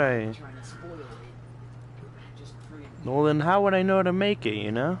first. Why would I? I'm trying to spoil it. Just free. Well, then how would I know to make it?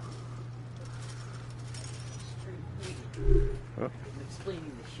 You know? Oh. I'm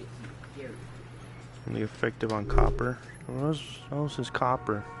explaining the shit to you, Gary. Only effective on copper. What else is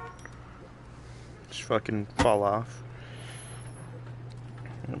copper? Just fucking fall off.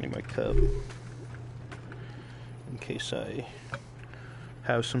 I need my cup. In case I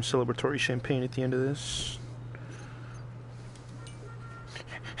have some celebratory champagne at the end of this.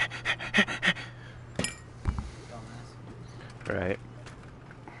 Alright.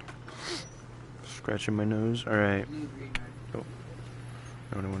 Scratching my nose. Alright. Blue, green, red. Oh.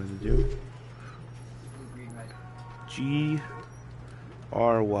 Know what I wanted to do. Blue, green, red. G-R-Y.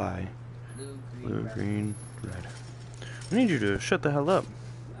 Blue, Red. green, red. I need you to shut the hell up.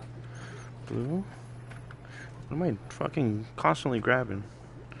 Blue? What am I fucking constantly grabbing?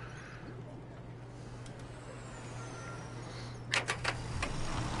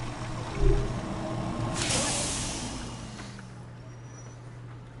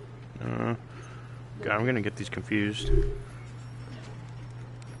 God, I'm gonna get these confused.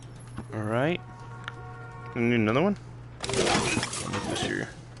 Alright. You need another one? I'll make this here.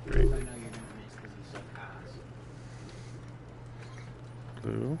 Great. I know you're gonna miss because you suck ass.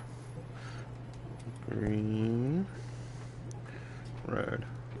 Blue. Green. Red.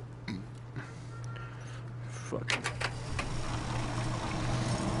 Fuck.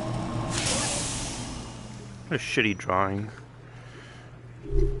 What a shitty drawing.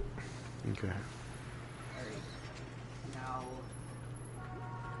 Okay. Alright. Now,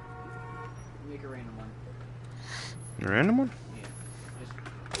 make a random one. A random one? Yeah.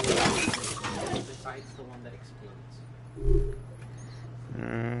 Just besides the one that explodes.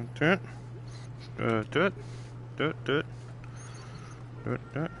 Do it. Do it. Do it. Do it. Do it.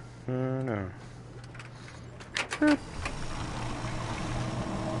 Do it. No.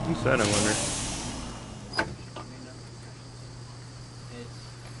 What's that, I wonder?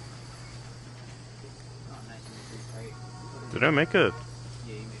 Did I make an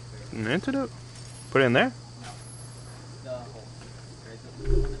antidote? Put it in there? No. The hole. Right, the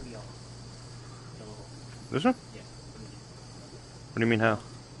one in the hole. The hole. This one? Yeah. What do you mean how?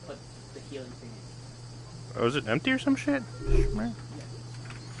 Put the healing thing in. Oh, is it empty or some shit? Yeah.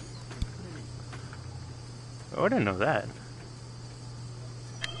 Oh, I didn't know that.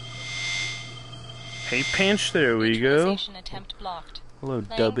 Hey, Pinch, there we go. Neutralization attempt blocked. Hello,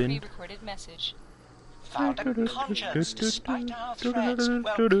 Playing Dubbin. pre-recorded message. Found a conscience despite our threats.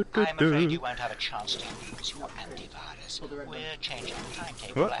 Well, I'm afraid you won't have a chance to use your antivirus. We're changing the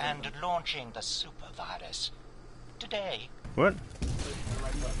timetable What? and launching the supervirus. Today. What?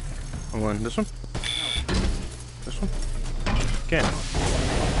 Hold on, this one? This one? Again.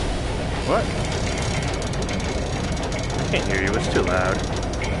 What? I can't hear you, it's too loud.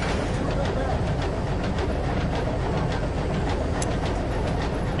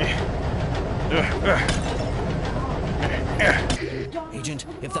 Agent,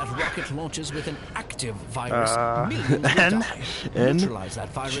 if that rocket launches with an active virus, millions will die. Neutralize that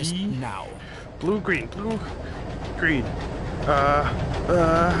virus now. Blue, green, green.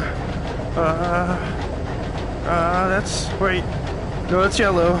 That's, wait. No, it's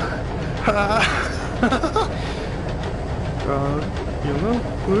yellow. Yellow,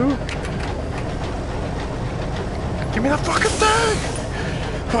 blue. Give me the fucking thing!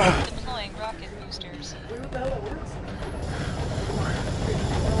 Deploying rocket boosters.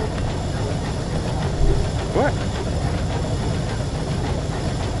 What?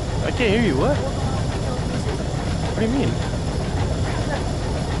 I can't hear you, what? What do you mean?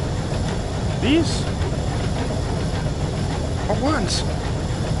 These? What ones?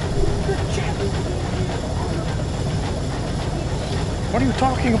 What are you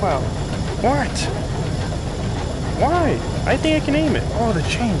talking about? What? Why? I think I can aim it. Oh, the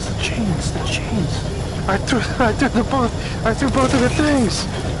chains, the chains, the chains. I threw both of the things.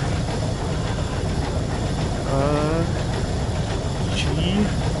 G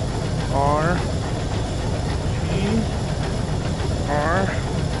R G R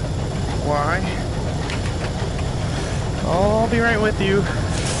Y. I'll be right with you.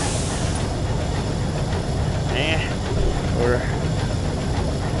 Or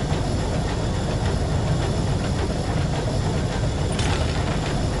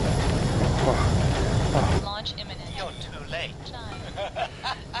Launch imminent. You're too late. 9,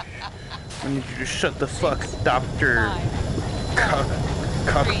 I need you to shut the fuck, Doctor 5,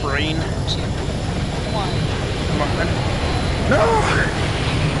 Cock 3, Brain. 2, 1. Come on. No!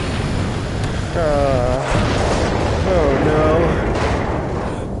 Oh no.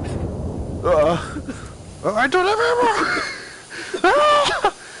 I don't have ammo!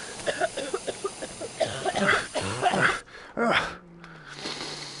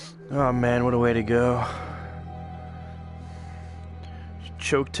 Oh man, what a way to go.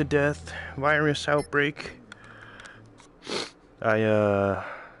 Choked to death, virus outbreak. I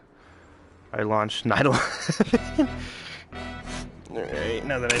launched 9/11. Alright,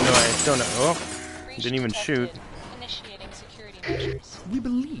 now that I know I don't know. Oh, Breach didn't even shoot. detected. Initiating security measures. We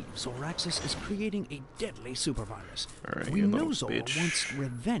believe Zoraxis is creating a deadly supervirus. Alright, We you know little Zora bitch. wants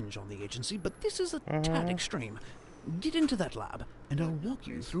revenge on the agency, but this is a tad extreme. Get into that lab, and I'll walk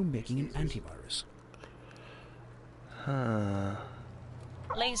you through making an antivirus.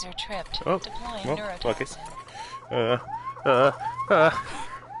 Laser tripped. Oh, Deploying well, fuck it. neurotoxin.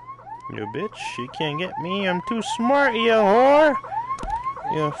 You bitch, you can't get me. I'm too smart, you whore.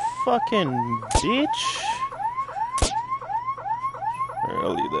 You fucking bitch. Alright,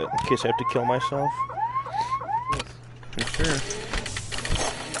 I'll leave that in case I have to kill myself. For sure.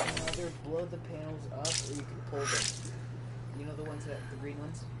 Either blow the panels up or you can pull them. You know the ones that, the green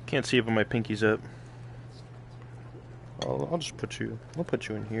ones? Can't see it, but my pinky's up. I'll just put you. I'll put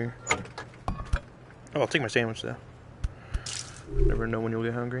you in here. Oh, I'll take my sandwich though. Never know when you'll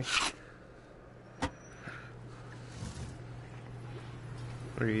get hungry.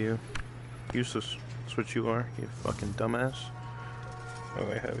 What are you? Useless. That's what you are, you fucking dumbass. Oh,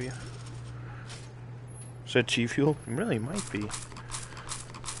 I have you. Is that G fuel? It really might be.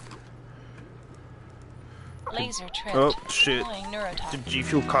 Laser tripped. Oh shit! Deploying neurotoxin. Did G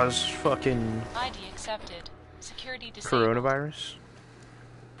fuel cause fucking ID accepted. Security disabled. coronavirus?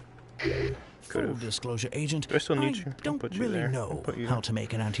 Full disclosure, Agent, Do I still need you? I'll don't put you really there. I'll know put you how there. to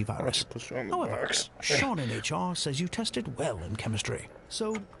make an antivirus. Put you on the However, box. Sean in HR says you tested well in chemistry,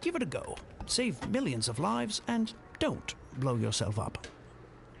 so give it a go. Save millions of lives and don't blow yourself up.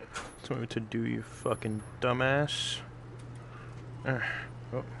 That's what to do, you fucking dumbass. Oh.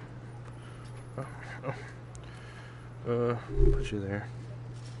 Put you there.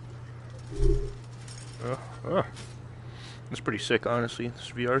 It's pretty sick, honestly.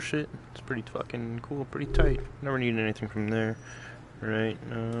 This VR shit, it's pretty fucking cool, pretty tight. Never needed anything from there. Right,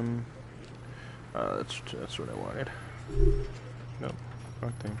 that's what I wanted. Nope,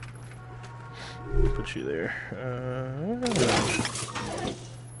 wrong thing. Put you there.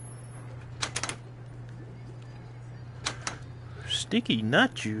 Sticky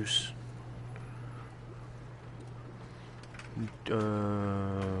nut juice.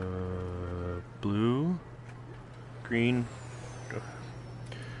 Blue, green,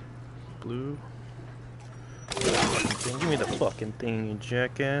 blue. Give me the fucking thing, you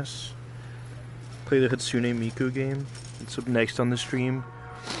jackass. Play the Hatsune Miku game. It's up next on the stream,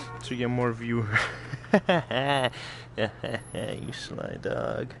 so you get more viewers. You sly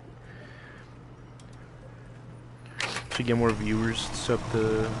dog. So you get more viewers. Set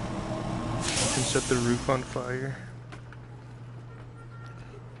the roof on fire.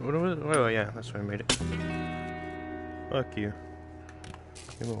 What was it? Oh yeah, that's why I made it. Fuck you.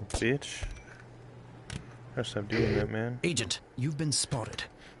 You little bitch. Gotta stop doing that, man. Agent, you've been spotted.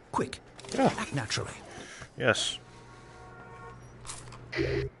 Quick, Yeah. act naturally. Yes.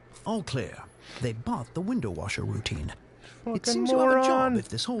 All clear. They bought the window washer routine. Fucking It seems you have a job moron. if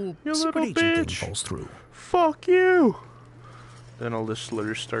this whole You secret little agent thing bitch. falls through. Fuck you! Then all the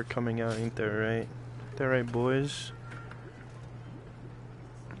slurs start coming out, ain't that right? Ain't that right, boys?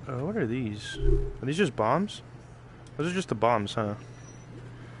 What are these? Are these just bombs? Those are just the bombs, huh?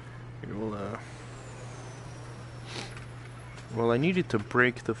 Here, well, I needed to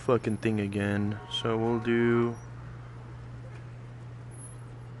break the fucking thing again, so we'll do...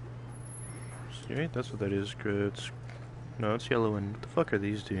 Right? That's what that is. Good. No, it's yellow and... What the fuck are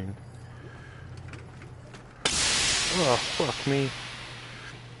these doing? Oh, fuck me.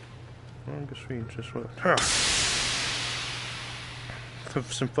 Well, I guess we just want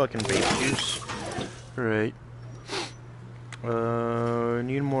some fucking vape juice. Alright.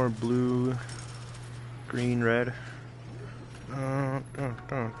 Need more blue, green, red.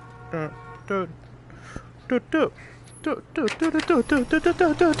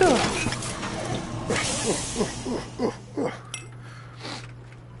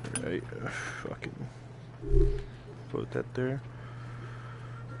 Right, fucking put that there.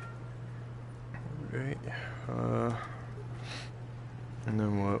 Right, and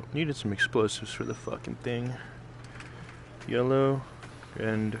then what? Needed some explosives for the fucking thing. Yellow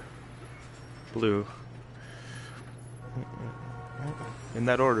and blue. In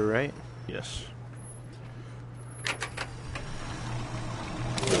that order, right? Yes.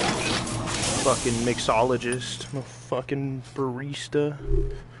 Fucking mixologist. I'm a fucking barista.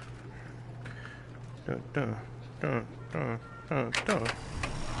 Dun, dun, dun, dun, dun, dun.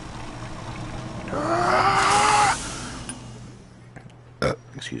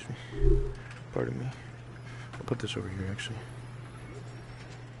 Excuse me. Pardon me. I'll put this over here, actually.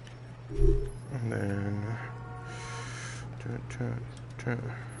 And then... Look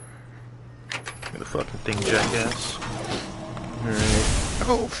at the fucking thing, Jackass. Alright.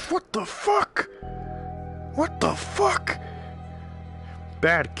 Oh, what the fuck? What the fuck?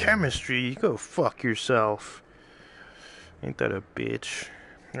 Bad chemistry. Go fuck yourself. Ain't that a bitch?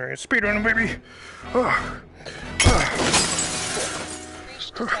 Alright, speed running, baby. Breach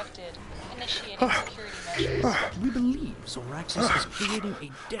detected. Initiating security measures. We believe Zoraxis is creating a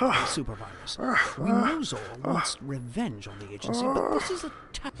deadly supervirus. We know Zora wants revenge on the agency, but this is a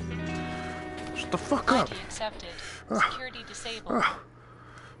Shut the fuck up. ID accepted. Security disabled.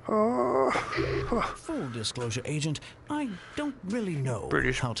 Full disclosure, Agent, I don't really know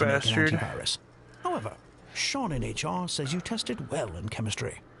British how to bastard. make an antivirus. However, Sean in HR says you tested well in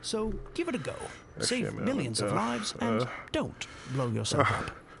chemistry, so give it a go. Actually, Save millions of lives and don't blow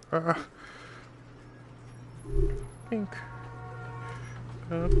yourself up. Pink.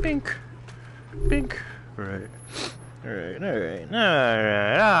 Pink. Pink. Alright. Alright, alright,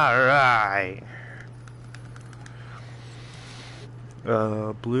 alright,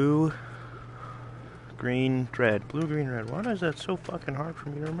 alright. Blue, green, red. Blue, green, red. Why is that so fucking hard for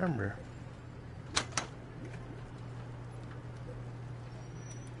me to remember?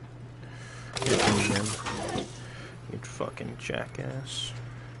 Hit me again. You fucking jackass.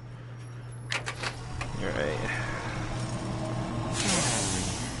 Alright.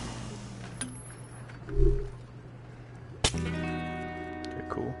 Okay,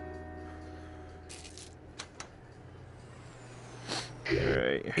 cool.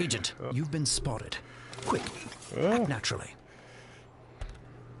 Alright. Agent, you've been spotted. Quick, act naturally.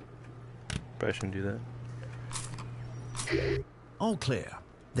 Probably shouldn't do that. All clear.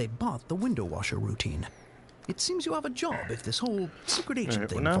 They bought the window washer routine. It seems you have a job if this whole secret agent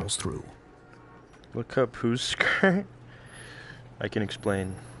thing falls through. Look up whose skirt. I can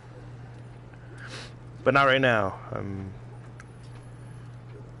explain. But not right now. I'm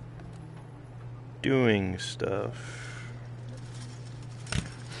doing stuff.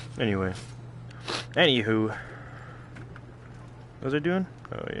 Anyway. Anywho. What was I doing?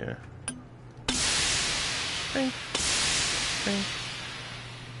 Oh, yeah. Bing. Bing.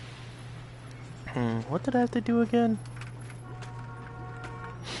 What did I have to do again?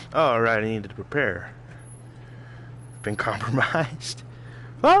 Oh, right, I needed to prepare. Been compromised.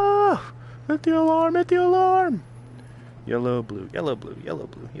 Oh! Hit the alarm, hit the alarm! Yellow, blue, yellow, blue, yellow,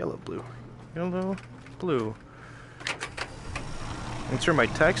 blue, yellow, blue, yellow, blue. Answer my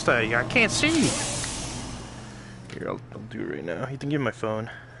text, I can't see! Here, I'll do it right now. You can give me my phone.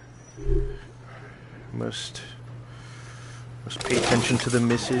 Must pay attention to the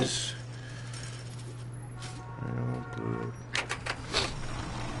misses. Blue.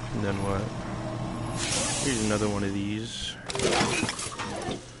 And then what? Here's another one of these.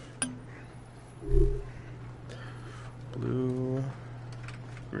 Blue,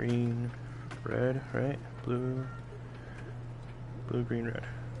 green, red, right? Blue, green, red.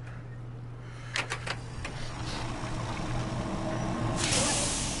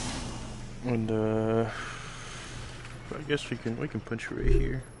 And I guess we can punch it right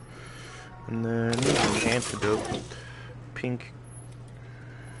here. And then an antidote. Pink,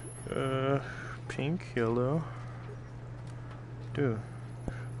 pink, yellow. I'll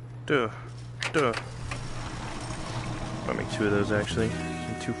make two of those actually.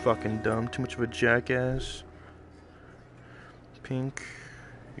 I'm too fucking dumb. Too much of a jackass. Pink,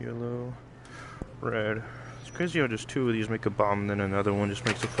 yellow, red. It's crazy how just two of these make a bomb, and then another one just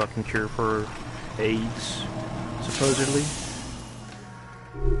makes a fucking cure for AIDS, supposedly.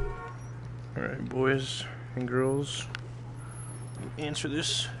 Alright, boys and girls, answer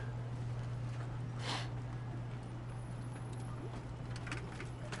this.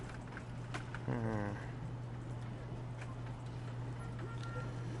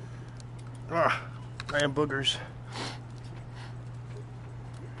 Ah, I have boogers.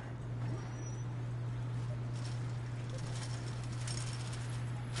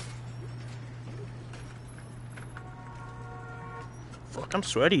 Fuck, I'm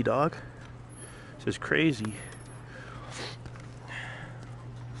sweaty, dog. This is crazy.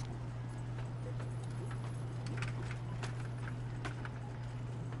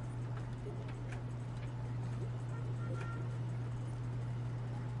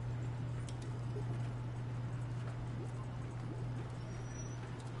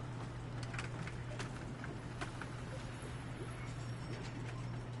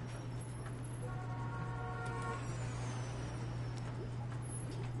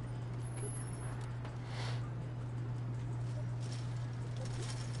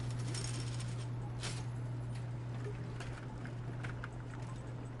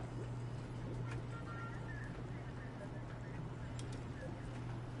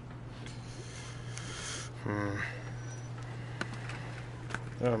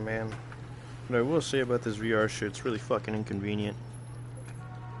 Oh man. What I will say about this VR shit, it's really fucking inconvenient.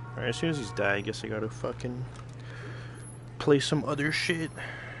 Alright, as soon as he's died, I guess I gotta fucking play some other shit.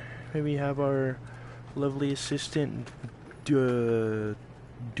 Maybe have our lovely assistant Dubino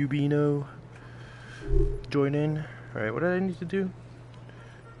join in. Alright, what did I need to do?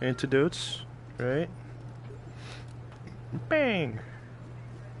 Antidotes, right? Bang!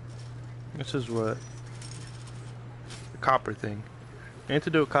 This is what? The copper thing.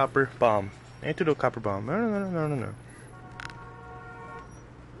 Antidote copper bomb. Antidote copper bomb. No.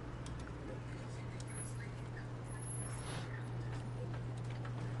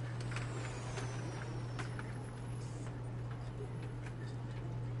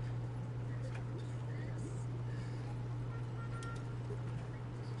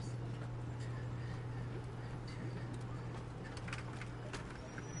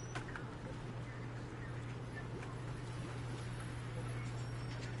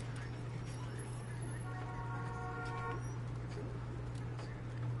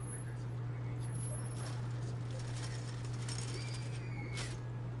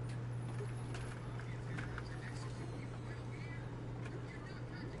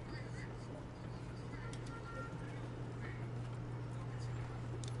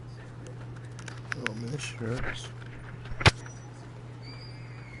 Oh, missions.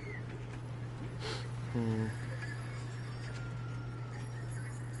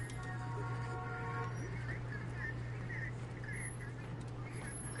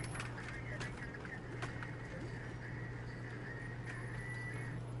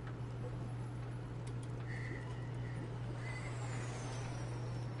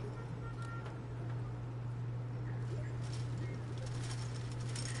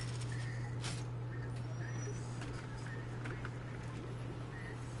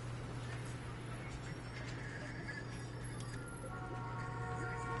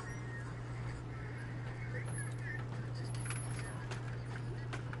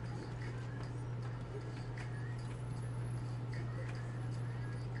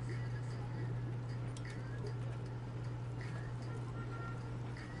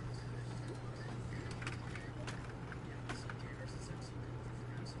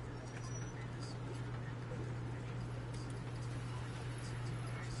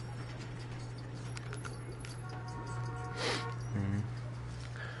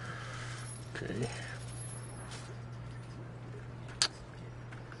 Okay.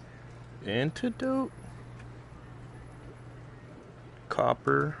 Antidote?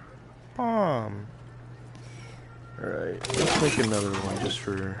 Copper bomb. Alright, let's make another one just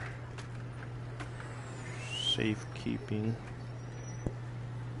for safekeeping.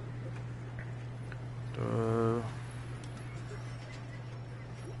 Alright,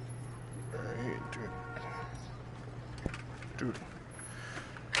 dude.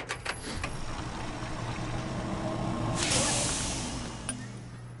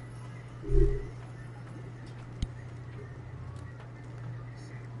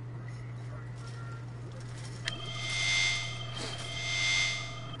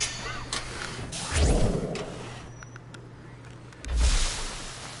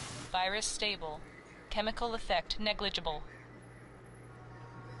 Virus stable. Chemical effect negligible.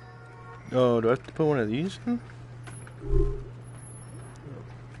 Oh, do I have to put one of these in?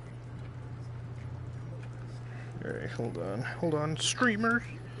 Alright, hold on. Streamer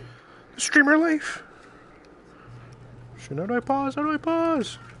life. How do I pause?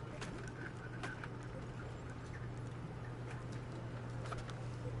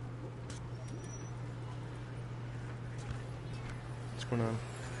 going on?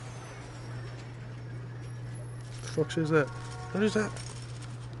 The fuck is that? What is that?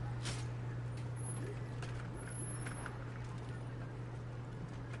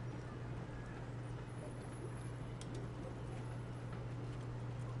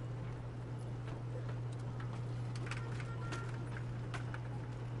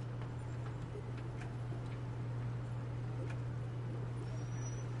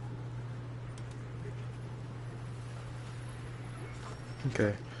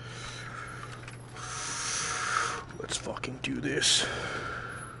 Okay. Let's fucking do this.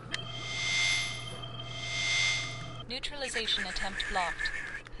 Neutralization attempt blocked.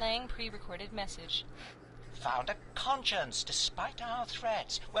 Playing pre-recorded message. Found a conscience despite our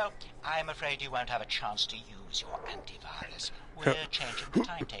threats. Well, I'm afraid you won't have a chance to use your antivirus. We're changing the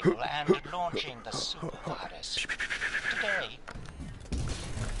timetable and launching the supervirus today.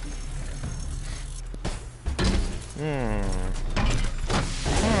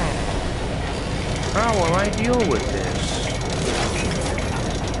 How will I deal with this?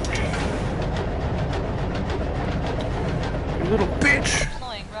 You little bitch!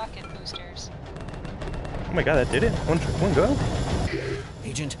 Deploying rocket boosters. Oh my god, that did it? One go?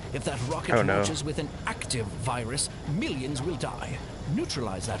 Agent, if that rocket launches with an active virus, millions will die.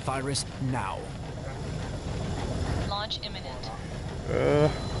 Neutralize that virus now. Launch imminent.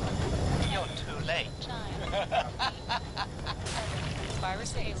 You're too late.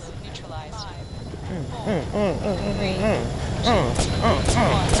 Virus payload neutralized. 5, 4, 3, 2, 1. Oh,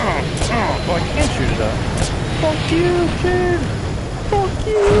 I can't shoot it up. Fuck you, kid! Fuck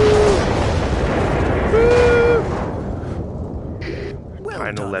you! Well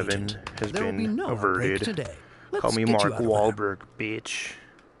 9/11 has been averted. Call me Mark Wahlberg, bitch.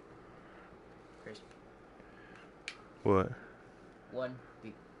 Crazy. What? One,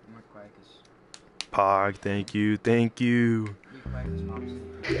 be more quiet, Pog, thank you, thank you.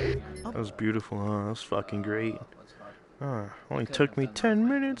 because That was beautiful, huh? That was fucking great. Only took me 10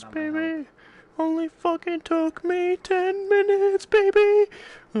 minutes, baby. Only fucking took me 10 minutes, baby.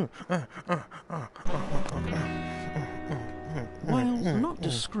 While not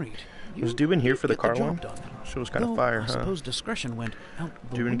discreet, Was Dubin here for the car one? Shit was kind of fire, I huh? suppose discretion went out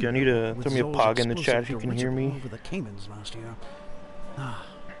the Dubin, window I need to with throw me a Zor's pog in the chat if you explosive can hear me. dirigible over the Caymans last year.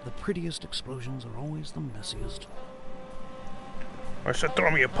 The prettiest explosions are always the messiest. I said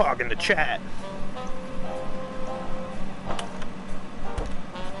throw me a pog in the chat.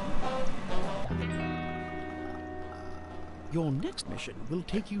 Your next mission will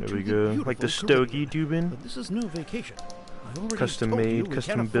take you There to we the go. beautiful Like the stogie, Caribbean. Dubin. But this is no vacation. I already Custom told you made, we can't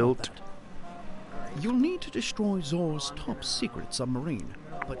custom afford built. that. You'll need to destroy Zor's top secret submarine,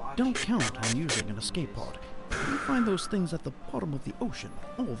 but don't count on using an escape pod. You find those things at the bottom of the ocean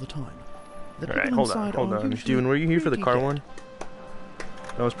all the time. The Alright, people hold on, inside hold are on. usually Dubin, were you here for the pretty car dead. one?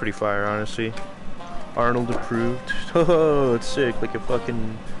 That was pretty fire, honestly. Arnold approved. Oh, it's sick. Like a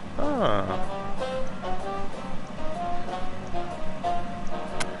fucking...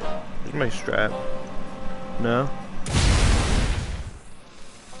 Here's my strap. No?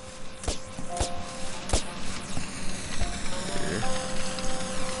 Here.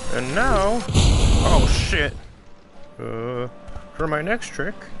 And now... Oh, shit. For my next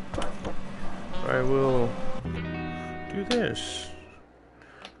trick, I will do this.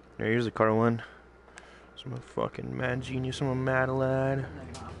 Now, here's the car one. I'm a fucking mad genius. I'm a mad lad.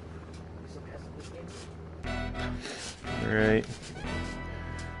 Alright.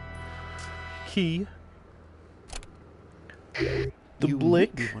 Key. The You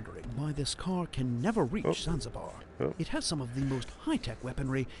blick. may be wondering why this car can never reach Zanzibar. It has some of the most high-tech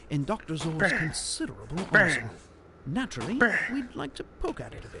weaponry in Dr. Zor's considerable arsenal. Naturally, we'd like to poke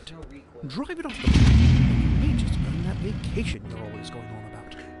at it a bit. Drive it off the path, and you may just earn that vacation you're always going on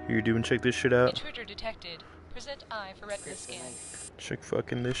about. You're doing check this shit out. Intruder detected. Present eye for retina scan. Check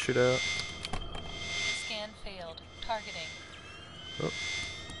fucking this shit out. Scan failed. Targeting. Oh.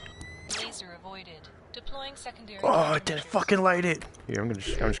 Laser avoided. Deploying secondary. Oh, I didn't fucking light it. Here, I'm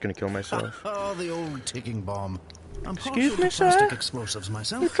just gonna kill myself. Oh, the old ticking bomb. I'm Excuse partial me, to plastic sir? explosives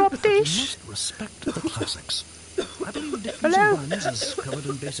myself. You dropped but you these? must respect the classics. I believe defusing bombs is covered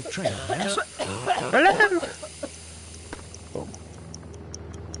in basic training. Yes? Hello. Oh.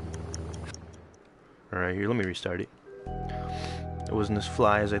 All right, here. Let me restart it. It wasn't as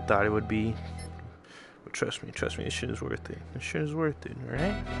fly as I thought it would be. But trust me, this shit is worth it. This shit is worth it. All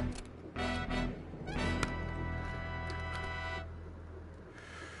right.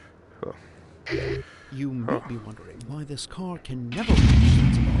 Oh. You may be wondering why this car can never reach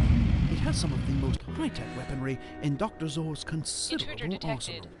Zanzibar. It has some of the most high-tech weaponry in Dr. Zor's Intruder considerable detected.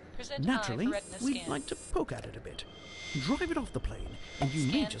 arsenal. Present eye Naturally, for retina we'd scan. like to poke at it a bit. Drive it off the plane, and you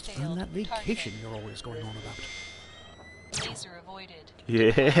may Scan just failed. earn that vacation Targeting. you're always going on about. Laser avoided.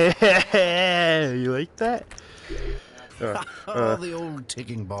 Yeah, you like that? Oh, the old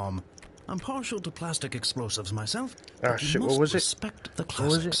ticking bomb. I'm partial to plastic explosives myself, Ah, but you shit, what must was it? respect the What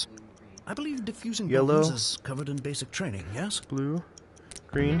was it? classics. I believe diffusing Yellow. bombs is covered in basic training, yes? Blue,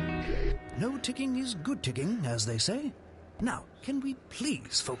 green. No ticking is good ticking, as they say. Now, can we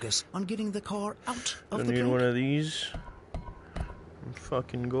please focus on getting the car out of Don't the need plane? one of these. I'm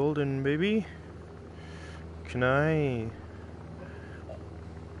fucking golden, baby. Can I?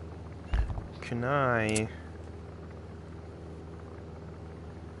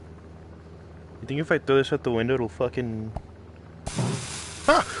 You think if I throw this out the window, it'll fucking...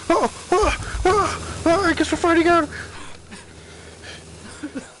 Ah! I guess we're fighting out!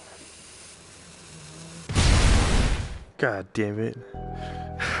 God damn it.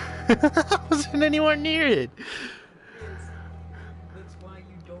 I wasn't anywhere near it. That's why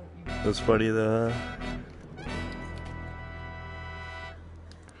you don't. That's funny though.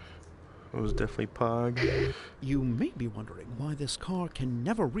 It was definitely Pog. You may be wondering why this car can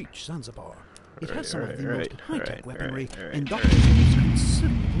never reach Zanzibar. It has some of the most high-tech weaponry and doctors its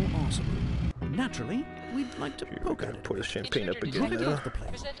considerable arsenal. Naturally, we'd like to poke at it. Pour the champagne up again Drive it now. off the plane,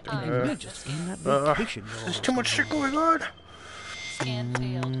 Present and eye you for may retina just earn scan. that vacation you're There's always too much shit going on. Scan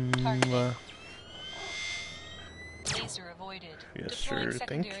failed. Targeting. Laser avoided. Yes, Deploying sir.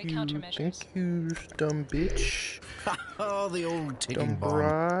 secondary Thank you. countermeasures. Thank you, dumb bitch. Oh, the old ticking Dumb bomb.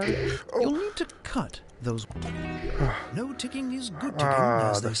 broad. You'll need to cut those. No ticking is good ticking, Ah,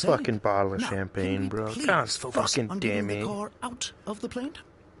 as the they say. fucking bottle of Now, champagne, can we bro. please God focus fucking on damn getting it. the car out of the plane?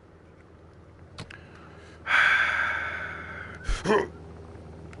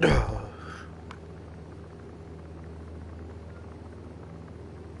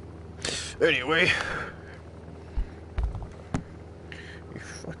 Anyway. You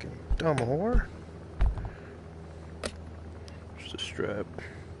fucking dumb whore. Just a strap.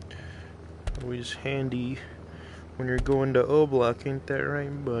 Always handy when you're going to O Block, ain't that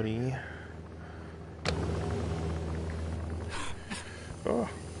right, buddy? Oh.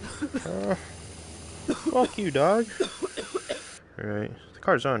 Fuck you, dog. Alright. The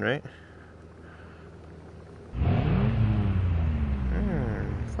car's on, right?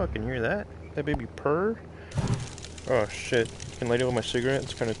 Fucking hear that? That baby purr? Oh shit. Can light it with my cigarette?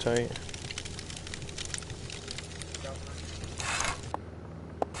 It's kinda tight.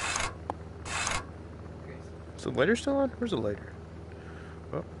 Is the lighter still on? Where's the lighter?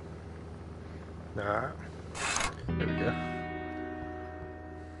 Oh. Nah. There we go.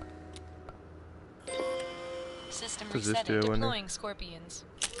 System What does this resetting. do, I wonder? Deploying scorpions.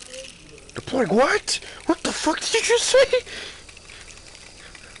 Deploying what? What the fuck did you say?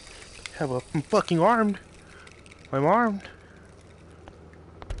 I'm fucking armed. I'm armed.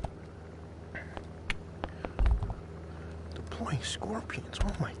 Deploying scorpions.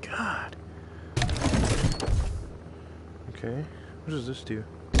 Oh my god. Okay. What does this do?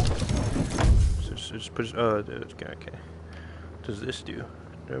 Just push. Oh, okay. What does this do? Did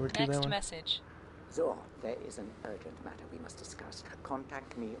I ever do that Next one? message. Zor, there is an urgent matter we must discuss.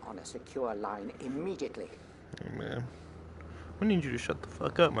 Contact me on a secure line immediately. Hey, man. I need you to shut the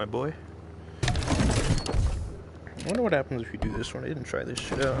fuck up, my boy. I wonder what happens if you do this one. I didn't try this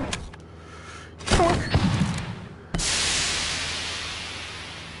shit out.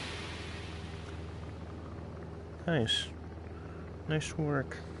 Nice. Nice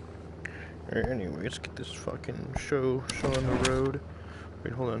work. Alright, anyway, let's get this fucking show on the road.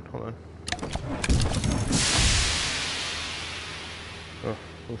 Wait, hold on. Oh,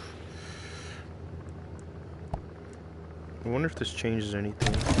 oof. I wonder if this changes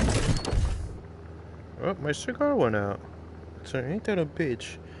anything. Oh, my cigar went out. So ain't that a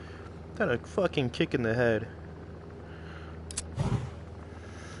bitch? That a fucking kick in the head.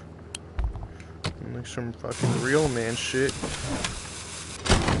 Like some fucking real man shit.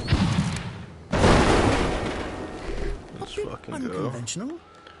 Let's fucking go. Unconventional,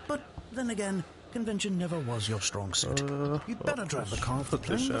 but then again, convention never was your strong suit. You'd better drive the car off the put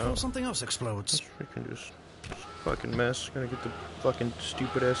this plane before out. something else explodes. We can just fucking mess. Gonna get the fucking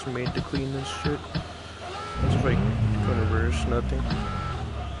stupid ass maid to clean this shit. It's like universe, nothing.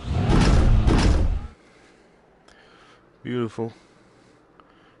 Beautiful.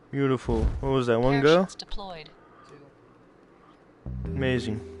 Beautiful. What was that? One go? Parachutes deployed.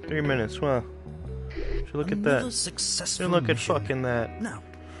 Amazing. 3 minutes. Wow. Should look at Another that. successful Should look at mission. fucking that. Now,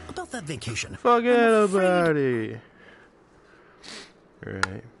 about that vacation. Forget I'm afraid- about it.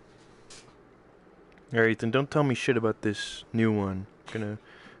 Alright. Alright, then don't tell me shit about this new one. Gonna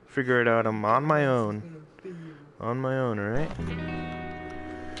figure it out. I'm on my own. On my own, alright?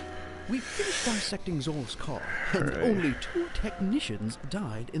 We finished dissecting Zor's car, and only 2 technicians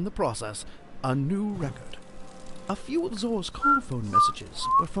died in the process. A new record. A few of Zor's car phone messages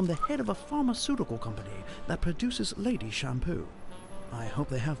were from the head of a pharmaceutical company that produces lady shampoo. I hope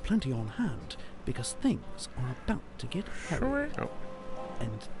they have plenty on hand, because things are about to get hairy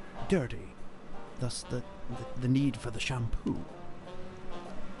and dirty. Thus the need for the shampoo.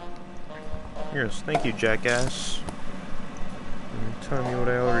 Yes, thank you, Jackass. Tell me what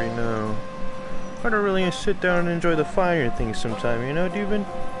I already know. I don't really sit down and enjoy the finer things sometime, you know, Dubin?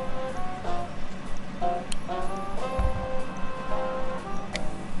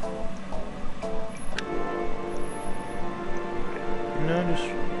 You know, just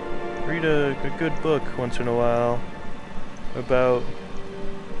read a good book once in a while about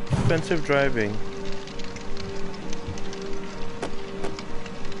expensive driving.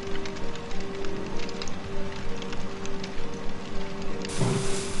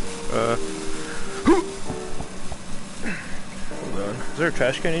 Hold on. Is there a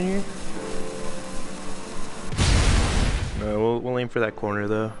trash can in here? No, we'll aim for that corner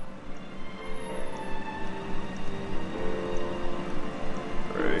though.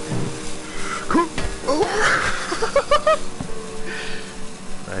 Alright.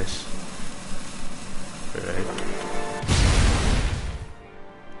 Nice. Alright.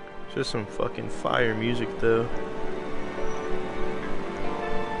 Just some fucking fire music though.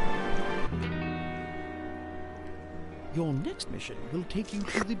 Your next mission will take you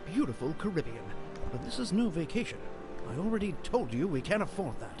to the beautiful Caribbean. But this is no vacation. I already told you we can't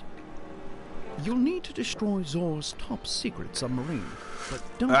afford that. You'll need to destroy Zor's top secret submarine, but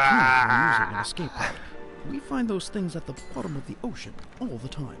don't panic when using an escape pod. We find those things at the bottom of the ocean all the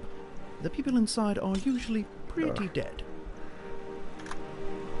time. The people inside are usually pretty dead.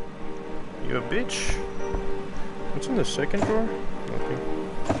 You a bitch? What's in the second drawer? Nothing.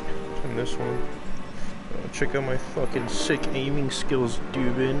 What's in this one? Check out my fucking sick aiming skills,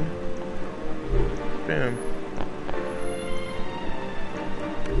 Dubin. Bam.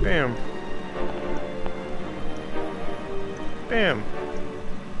 Bam. Bam.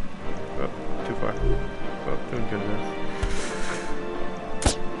 Oh, too far. Oh, doing good enough.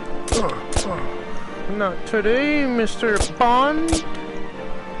 Not today, Mr. Bond.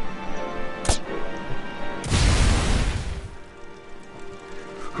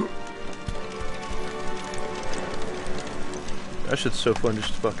 That shit's so fun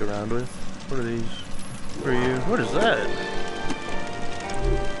just to fuck around with. What are these? What are you? What is that?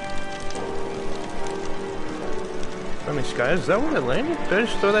 Friendly skies? Is that where I landed? Did I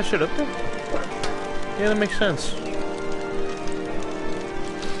just throw that shit up there? Yeah, that makes sense.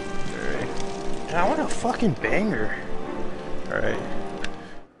 Alright. I want a fucking banger. Alright.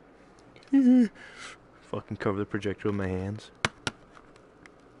 Fucking cover the projector with my hands.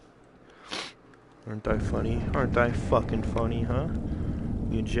 Aren't I funny? Aren't I fucking funny, huh?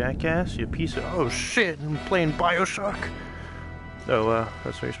 You jackass? You piece of... Oh shit, I'm playing Bioshock! Oh,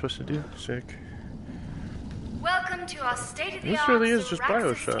 that's what you're supposed to do? Sick. Welcome to our state-of-the-art This really is just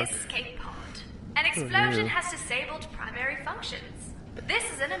Bioshock. escape pod. An explosion has disabled primary functions. This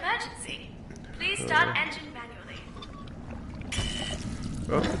is an emergency. Please start engine manually.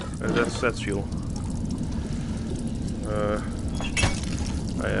 Oh, that's fuel.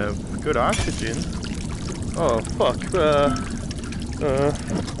 I have good oxygen. Oh, fuck.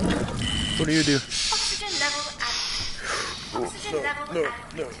 What do you do? Oxygen level adequate. Oxygen level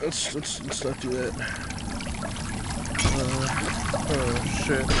adequate. No, let's not do that. Oh,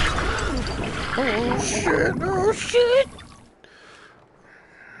 shit. Oh, shit. Oh, shit.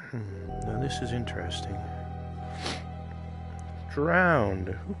 Now, this is interesting. Drowned.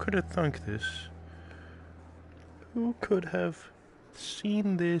 Who could have thunk this? Who could have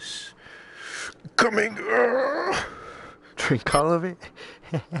seen this coming? Drink all of it.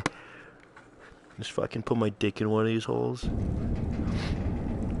 Just fucking put my dick in one of these holes.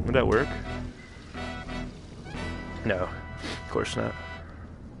 Would that work? No, of course not.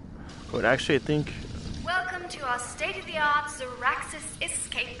 But actually, I think. Welcome to our state-of-the-art Jackass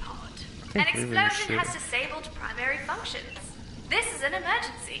escape pod. An explosion has disabled primary functions. This is an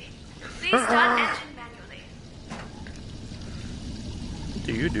emergency. Please start engine manually. What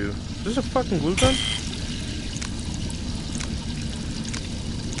do you do? Is this a fucking glue gun?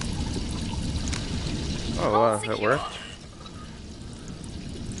 Oh wow, that worked.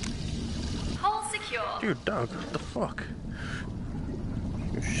 Hull secure. Dude, dog, what the fuck?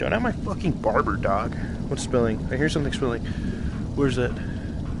 You shut out my fucking barber, dog. What's spilling? I hear something spilling. Where's that?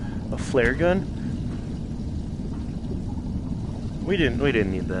 A flare gun? We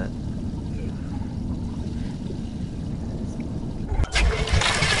didn't need that.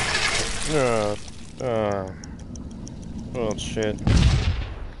 Oh shit.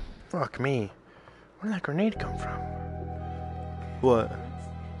 Fuck me. Where did that grenade come from? What?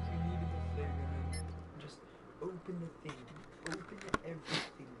 Just open the thing. Open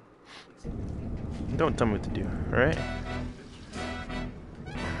everything. Don't tell me what to do, alright?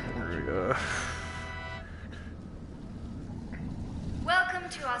 There we go. Welcome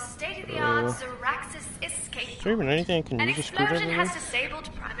to our state-of-the-art Jackass escape pod. Is there even anything I can An use a screwdriver explosion has with? disabled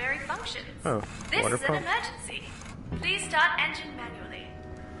primary functions. Oh, This water is an pump? emergency. Please start engine manually.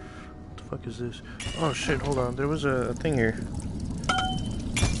 What the fuck is this? Oh shit, hold on. There was a thing here.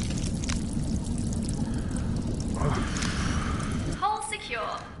 Hull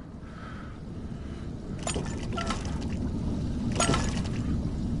secure.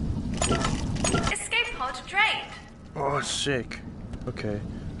 Escape pod drained. Oh, sick. Okay.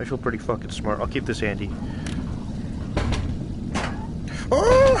 I feel pretty fucking smart. I'll keep this handy.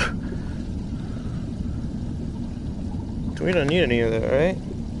 Oh! We don't need any of that, right?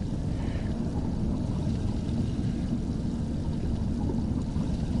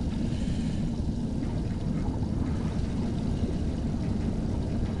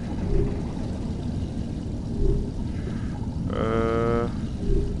 Oh,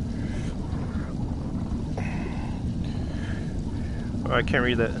 I can't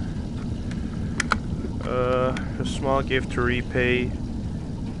read that. A small gift to repay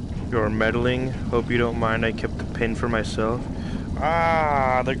your meddling. Hope you don't mind I kept the pin for myself.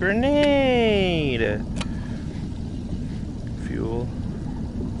 Ah, the grenade! Fuel.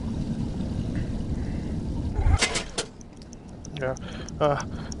 Yeah.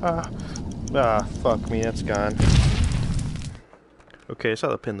 Fuck me, that's gone. Okay, I saw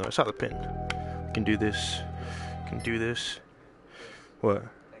the pin though, I saw the pin. I can do this. I can do this. What?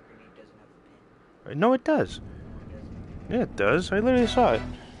 That grenade doesn't have a pin. No, it does. Yeah, it does. I literally saw it.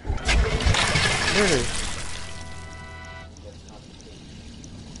 There it is.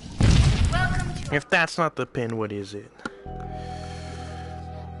 Welcome to If that's not the pin, what is it?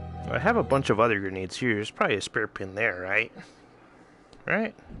 I have a bunch of other grenades here. There's probably a spare pin there, right?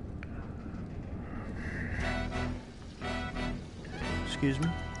 Right? Excuse me?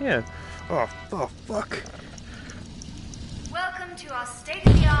 Yeah. Oh, fuck. Welcome to our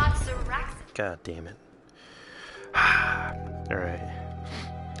state-of-the-art Jackass. God damn it. Alright.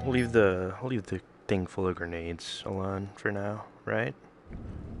 I'll leave the thing full of grenades alone for now, right?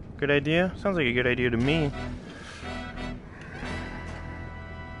 Good idea? Sounds like a good idea to me.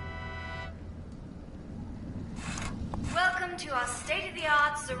 Welcome to our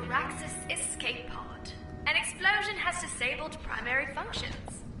state-of-the-art Jackass escape pod. An explosion has disabled primary functions.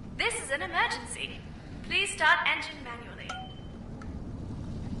 This is an emergency. Please start engine manually.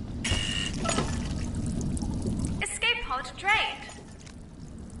 Escape pod drained.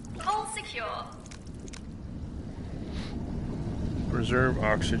 Hull secure. Reserve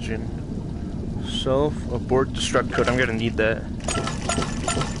oxygen. Self-abort destruct code. I'm gonna need that.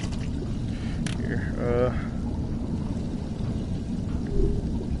 Here,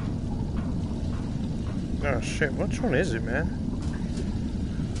 Oh shit, which one is it, man?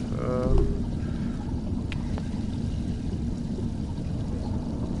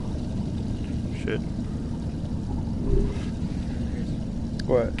 Shit.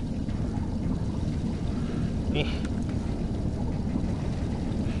 What?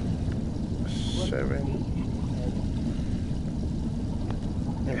 7.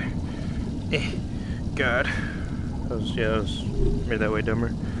 God. That was made that way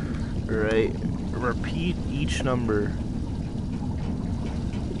dumber. Right. Repeat each number.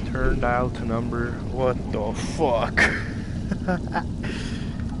 Turn dial to number. What the fuck?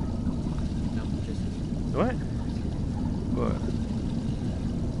 What? What?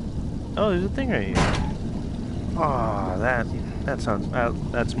 Oh, there's a thing right here. Ah, that sounds.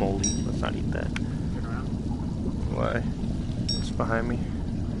 That's moldy. Let's not eat that. Why? It's behind me.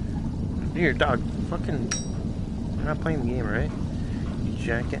 Here, dog. Fucking. You're not playing the game, right? You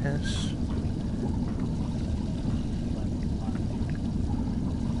jackass.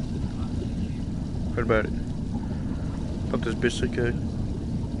 What about it? Pop this bitch like a...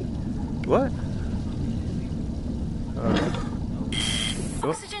 What?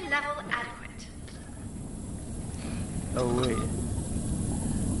 Oxygen level adequate. Oh, wait.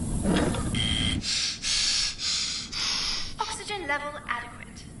 Oxygen level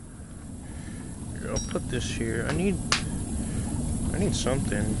adequate. Here, I'll put this here. I need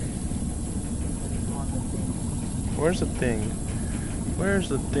something. Where's the thing? Where's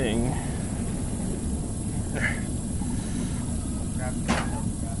the thing?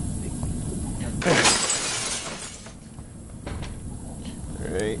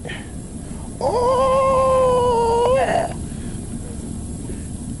 Alright. Oh! And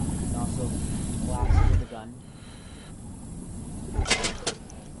also blast it with the gun.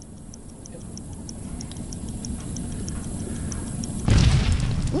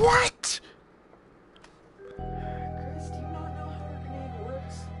 What? Chris, do you not know how a grenade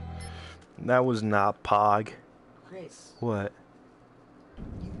works? That was not Pog. Chris, What?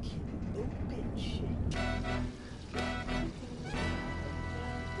 you can open shit.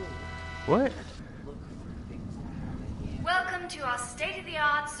 What? Welcome to our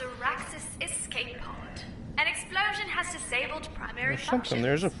state-of-the-art Jackass escape pod. An explosion has disabled primary There's something. functions.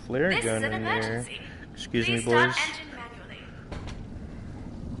 There's a flare This gun is an in there. emergency. Excuse me, Please start boys. engine manually.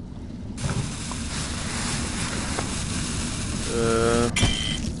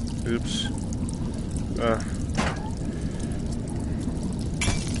 Oops.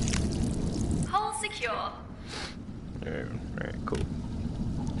 Hull secure. Alright, cool.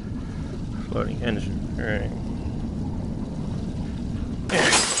 Floating engine. Alright.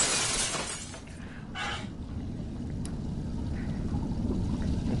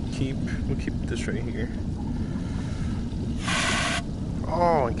 We'll keep this right here.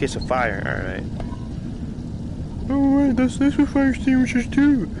 Oh, in case of fire. Alright. Oh wait, that's what fire extinguishers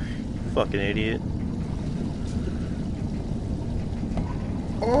do. Fucking idiot.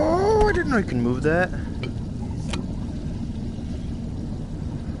 Oh, I didn't know I could move that.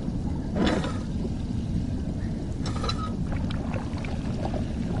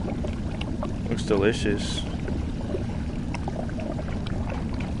 Looks delicious.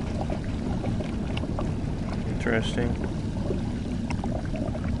 Interesting.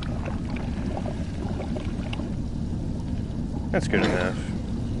 That's good enough.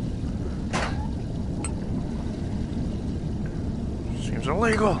 Seems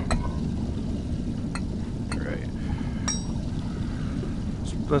illegal. Right.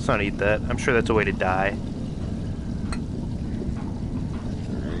 Let's not eat that. I'm sure that's a way to die.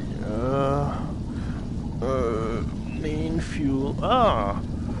 Main fuel. Oh.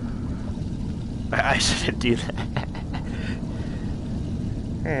 I shouldn't do that.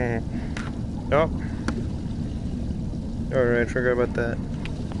 Oh. Alright, forgot about that.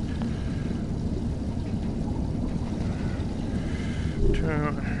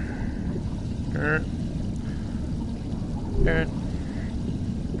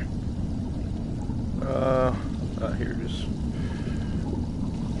 Here it is.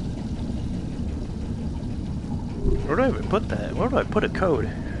 Where do I even put that? Where do I put a code?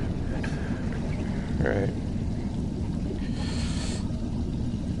 Alright.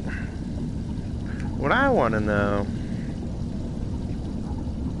 What I want to know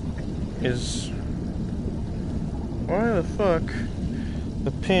is why the fuck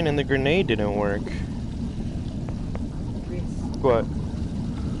the pin in the grenade didn't work? Chris, What?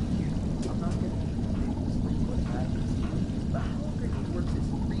 I'm not gonna explain what happens, but how a grenade works is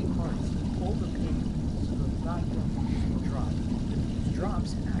 3 parts. You pull the pin so the goddamn fuse drops. The fuse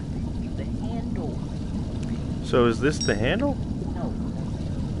drops and activates the handle. So is this the handle? No,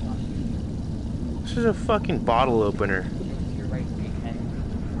 This is a fucking bottle opener. you're right, big head.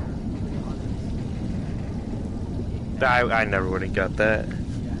 I never would have got that.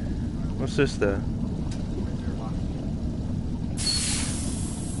 What's this though?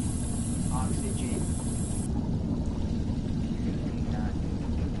 Oxygen.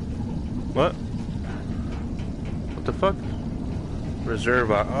 What? What the fuck?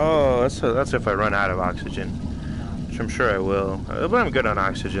 Reserve. Oh, that's if I run out of oxygen, which I'm sure I will. But I'm good on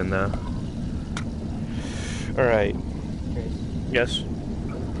oxygen though. All right. Yes.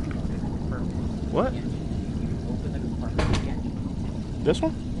 What? Open the compartment again. This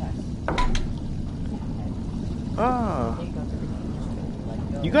one? Yes. Ah. Take out the grenade.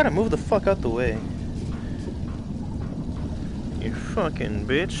 Let go. You gotta move the fuck out the way. You fucking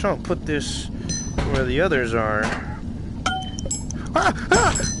bitch. I'll put this where the others are. Ah!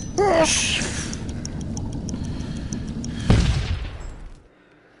 Ah! Oh,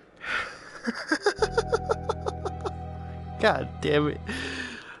 God damn it.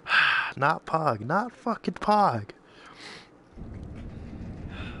 Not Pog. Not fucking Pog.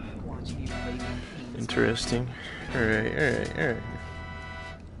 Watch you play with things. Interesting. Alright.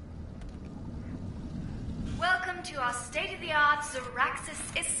 Welcome to our state-of-the-art Jackass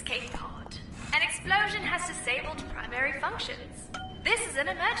escape pod. An explosion has disabled primary functions. This is an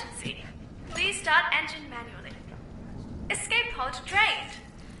emergency. Please start engine manually. Escape pod drained.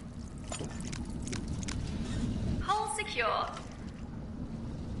 Hull secure.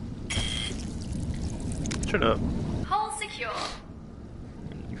 Shut up. Hull secure.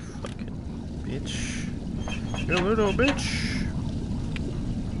 You fucking bitch. You little bitch.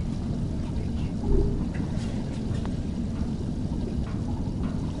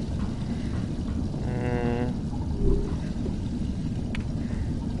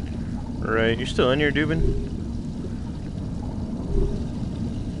 Alright, you're still in here, Dubin?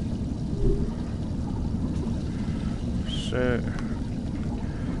 So...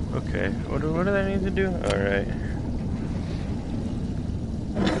 Okay, what do I need to do? Alright.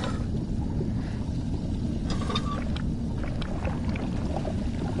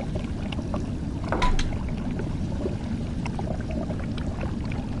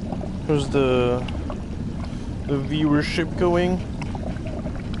 How's the viewership going?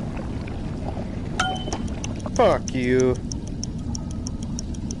 Fuck you.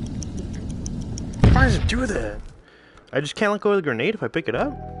 Why does it do that? I just can't let go of the grenade if I pick it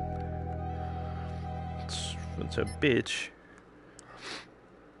up? It's a bitch.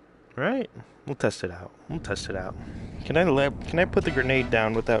 Right? We'll test it out. We'll test it out. Can I put the grenade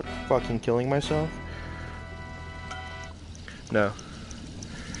down without fucking killing myself? No.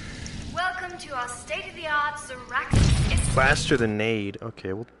 Welcome to our state-of-the-art Jackass. Faster than nade.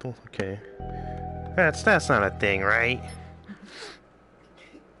 Okay, well, okay. That's not a thing, right?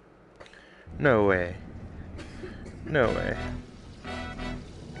 No way. No way.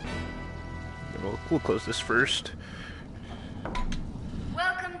 We'll close this first.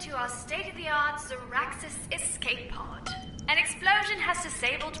 Welcome to our state-of-the-art Jackass escape pod. An explosion has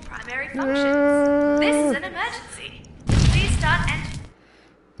disabled primary functions. This is an emergency. Please start and...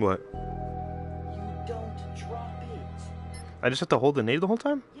 What? You don't drop it. I just have to hold the nade the whole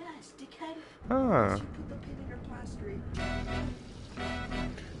time? Yes, dickhead. Ah. You put the pin in your plastering. I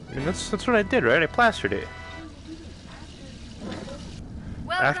mean, that's what I did, right? I plastered it.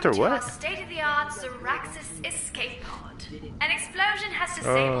 Welcome After to what? our state-of-the-art Jackass escape pod. An explosion has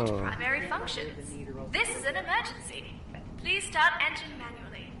disabled primary functions. This is an emergency. Please start engine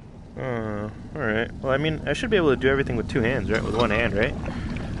manually. Alright. Well, I mean, I should be able to do everything with two hands, right? With one hand, right?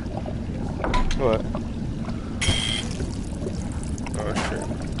 What? Oh, shit.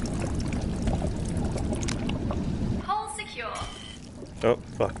 Hole secure. Oh,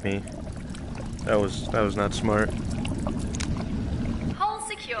 fuck me. That was not smart. Hole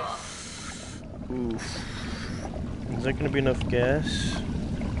secure. Oof. Is that gonna be enough gas?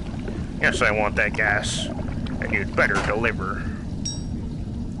 Yes, I want that gas. And you'd better deliver.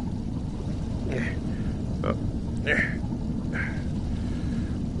 Oh.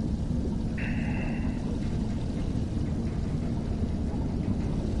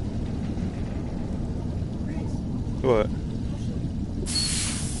 What?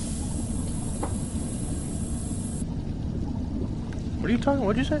 What are you talking?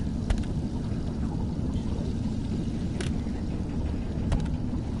 What'd you say?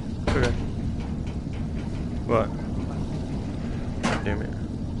 Okay. What? God damn it.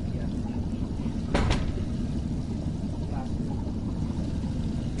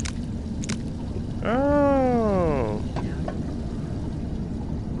 Oh.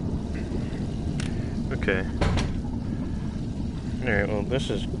 Okay. Alright, well,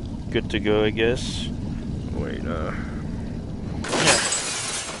 this is good to go, I guess. Wait, yeah.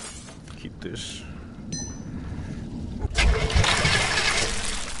 Keep this.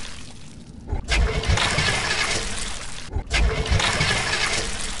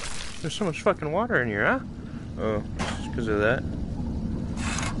 There's so much fucking water in here, huh? Oh, it's because of that.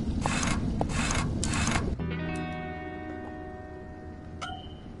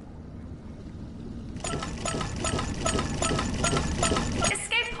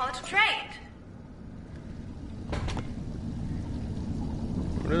 Escape pod trained.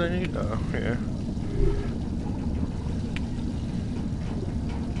 What do they need? Oh, yeah.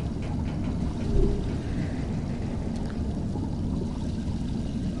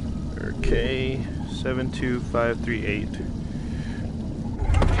 Okay, 72538.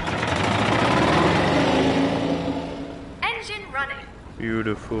 Engine running.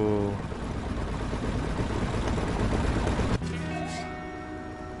 Beautiful.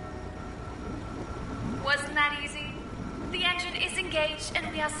 Wasn't that easy? The engine is engaged and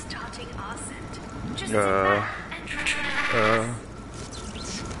we are starting our ascent. Just sit back and relax.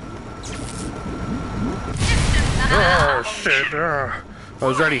 Oh shit! I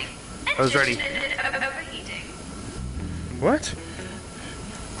was ready. I was ready. Overheating. What?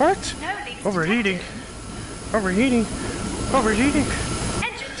 What? No leaks Overheating. detected. Overheating. Overheating.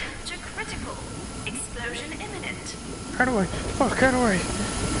 Engine temperature critical. Explosion imminent. How do I? Fuck, how do I?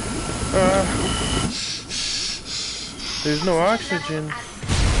 There's no oxygen.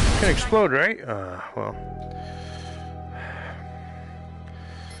 It can explode, right? Well.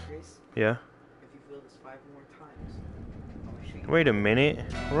 Yeah. If you feel this 5 more times, I'll shoot you. Wait a minute.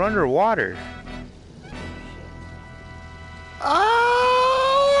 We're underwater.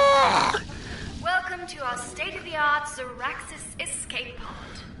 Ah! Welcome to our state-of-the-art Jackass escape pod.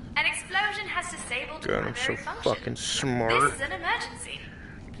 An explosion has disabled God, I'm so primary function. fucking smart. This is an emergency.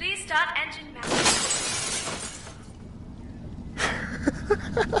 Please start engine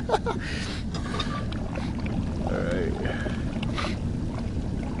Alright.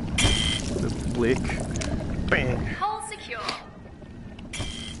 The flick. Bang. Hull secure.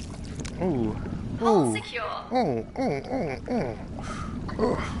 Ooh. Hull Ooh. secure. Oh.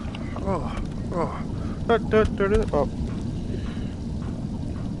 Oh.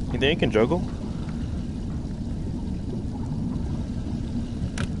 You think you can juggle?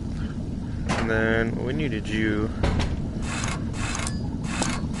 And then we needed you.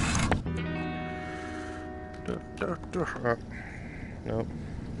 Nope.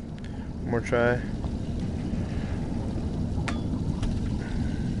 One more try.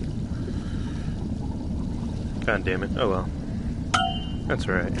 God damn it. Oh well. That's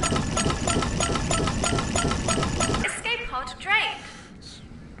alright. Escape pod drained.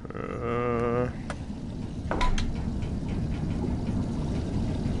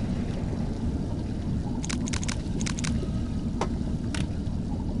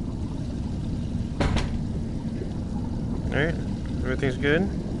 Alright. Everything's good.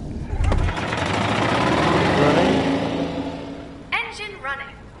 Running. Engine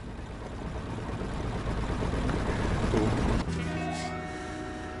running. Cool.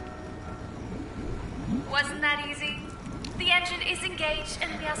 Wasn't that easy? The engine is engaged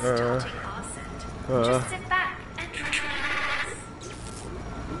and we are starting our ascent. Just sit back and relax.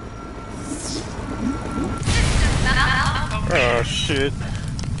 Oh shit.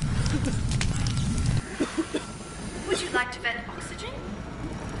 Would you like to vent oxygen?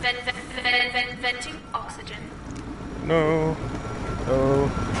 Venting oxygen. No. No,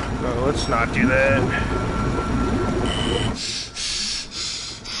 let's not do that.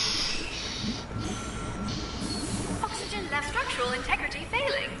 Oxygen left structural integrity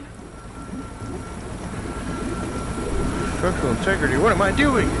failing. Structural integrity, what am I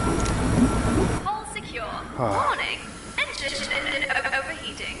doing? Hull secure. Warning. Engine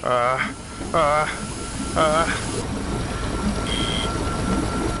overheating.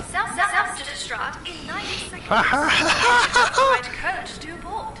 Self-destruct in 90 seconds. Right code to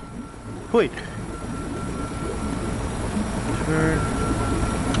abort. Wait. Turn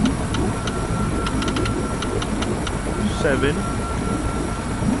 7.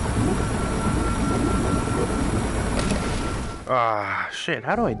 Ah, shit.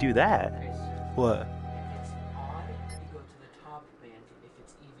 How do I do that? What? If it's odd, you go to the top band. If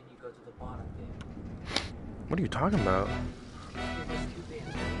it's even, you go to the bottom band. What are you talking about? It was 2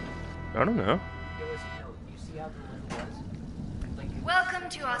 bands. I don't know. There was, you see how the one was? Like, Welcome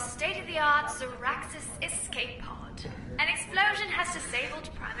to our state-of-the-art Jackass escape pod. An explosion has disabled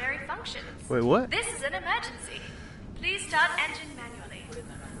primary functions. Wait, what? This is an emergency. Please start engine manually. put it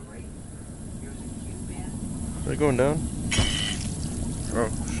on the right. There was a Q band. Is it going down? Oh,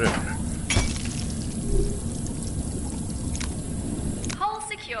 shit. Hull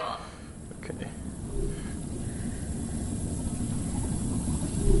secure. Okay.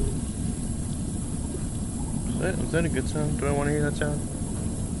 Is that a good sound? Do I want to hear that sound?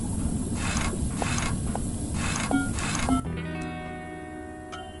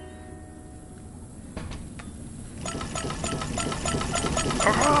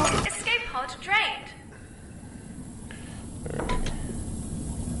 Escape pod drained.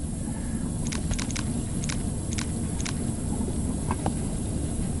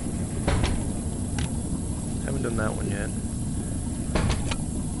 Haven't done that one yet.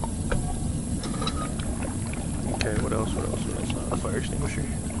 Okay, what else? A fire extinguisher.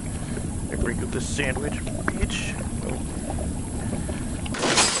 I break up this sandwich, bitch. Oh.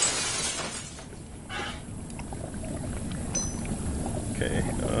 Okay,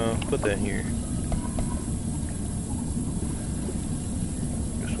 put that here.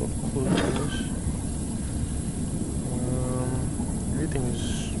 Guess we'll close this. Everything's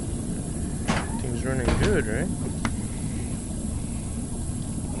running good, right?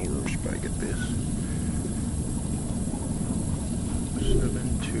 Here, let's try to get this.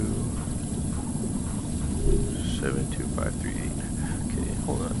 72538. Okay,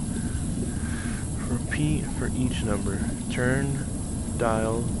 hold on. Repeat for each number. Turn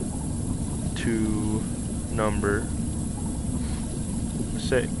dial to number.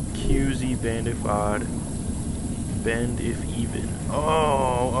 Set QZ band if odd. Bend if even.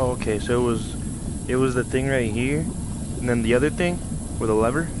 Oh, okay. So it was the thing right here, and then the other thing with a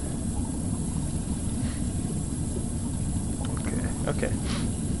lever. Okay,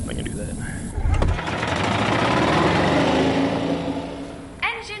 I can do that.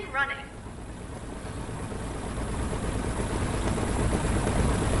 Engine running.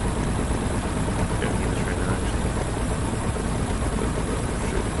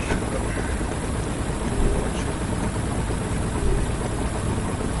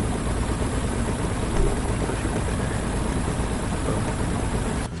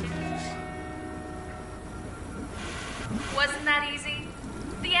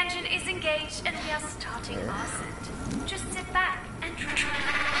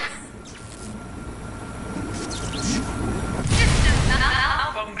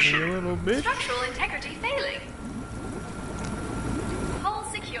 little bitch. Structural integrity failing. Hull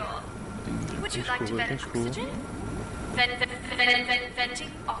secure. Would you like to vent oxygen?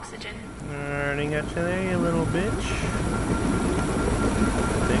 Venting oxygen. Already got you there, you little bitch.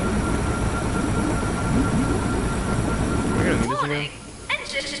 We're gonna need this again.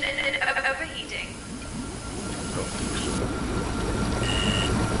 Engine overheating.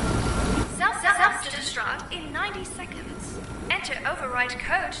 Self-destruct in 90 seconds. Enter override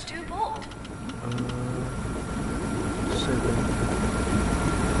code to board. 7,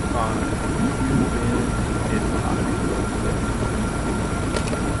 5, and 5.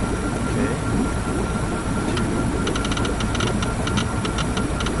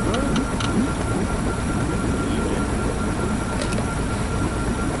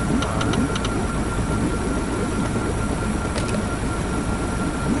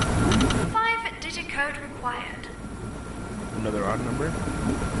 Another odd number.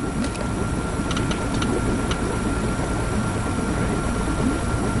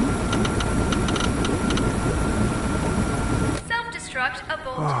 Self-destruct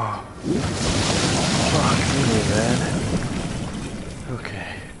aborted. Oh. Fuck me, man.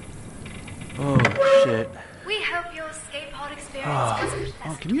 Okay. Oh, shit. We hope your escape pod experience was a pleasant Our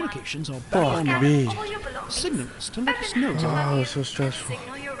one. communications are back Fuck online. me. All your belongings. Signal us to let us know. Oh, it's so stressful.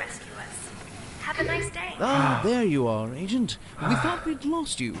 Signal your rescuers. Have a nice day. Ah, there you are, Agent. We thought we'd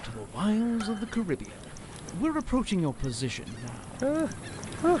lost you to the wilds of the Caribbean. We're approaching your position now.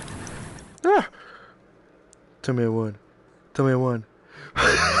 Tell me I won. Tell me I won.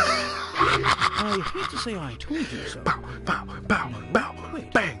 I hate to say I told you so. Bow, bow, bow, bow.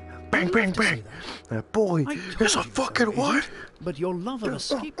 Wait. Bang, bang, bang, bang. That boy I is told a you so, fucking Agent, what? But your love of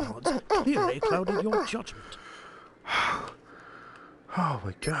escape pods clearly clouded your judgment. Oh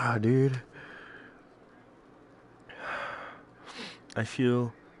my god, dude. I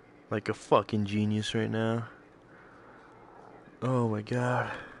feel like a fucking genius right now. Oh my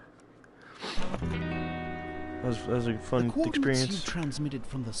god. That was a fun The coordinates experience. you transmitted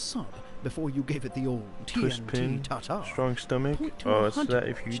from the sub before you gave it the old Twist pin, TNT ta-ta. strong stomach. point to Oh, a it's hunting that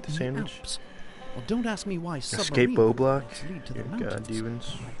if you lodge eat the in sandwich. Alps. Well, don't ask me why Escape submarine bow block. routes lead to Yeah, the god, mountains.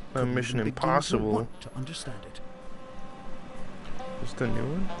 demons. Couldn't Mission even begin to Impossible. want to understand it. Is the new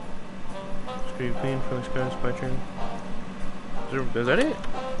one? Screen clean from the sky spy train. Is that it?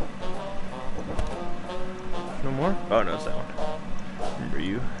 No more? Oh no, it's that one. Remember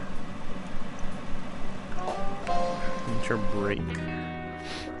you. Enter break.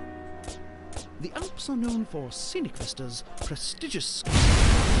 The Alps are known for scenic vistas, prestigious skiing,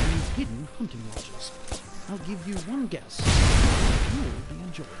 and hidden hunting lodges. I'll give you one guess. You'll be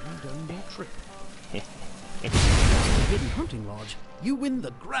enjoying during your trip. If the hidden hunting lodge, you win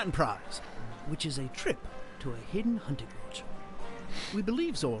the grand prize, which is a trip to a hidden hunting lodge. We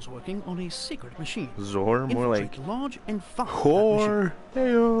believe Zor's working on a secret machine. Zor? More like Infiltrate the lodge and find that whore.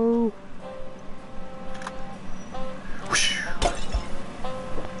 Heyo. Whoosh.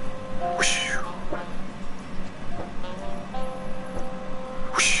 Whoosh.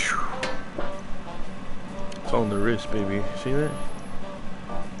 Whoosh. It's all on the wrist, baby. See that?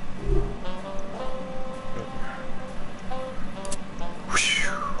 Whoosh.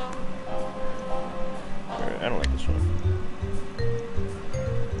 Alright, I don't like this one.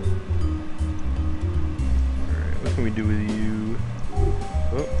 Alright, what can we do with you?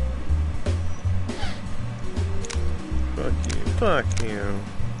 Oh. Fuck you. Fuck you.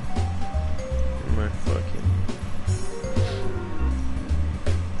 My fucking...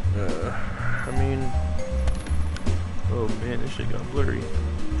 I mean... Oh man, this shit got blurry.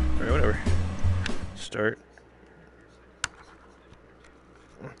 Alright, whatever. Start.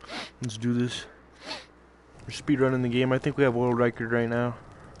 Let's do this. We're speedrunning the game. I think we have world record right now.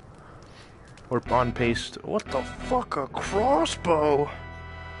 Or on pace. What the fuck? A crossbow?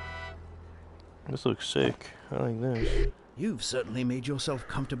 This looks sick. I like this. You've certainly made yourself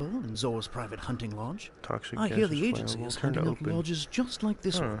comfortable in Zor's private hunting lodge. Toxic I gas hear is the agency flammable. is Turn to handing out open. lodges just like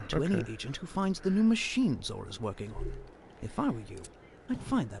this one to any okay. agent who finds the new machine Zor is working on. If I were you, I'd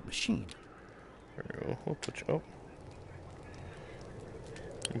find that machine. There we go. We'll put you up.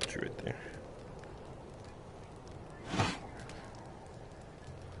 I'll put you right there.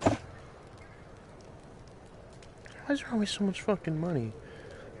 Why is there always so much fucking money?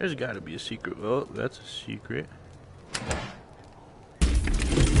 There's gotta be a secret. Oh, that's a secret.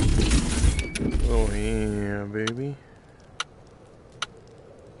 Oh yeah, baby.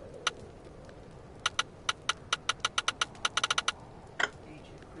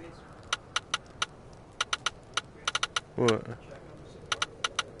 What? What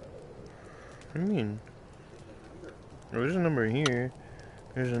do you mean? Oh, there's a number here.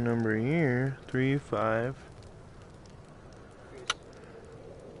 There's a number here. 3, 5.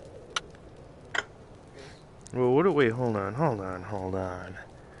 Well, what? Wait, hold on.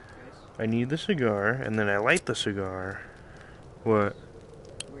 I need the cigar, and then I light the cigar. What?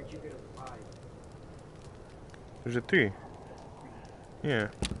 Where'd you get a 5? There's a 3. Yeah.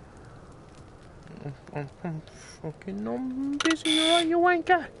 I'm fucking busy, you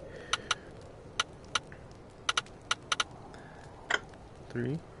wanker.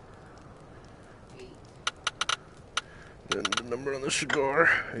 3. Then the number on the cigar.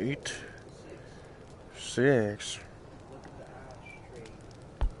 8. 6.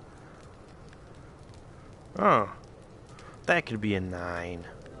 Oh. That could be a 9.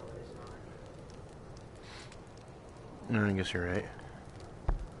 I guess you're right.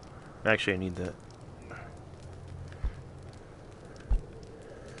 Actually, I need that.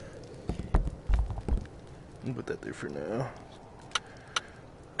 I'll put that there for now.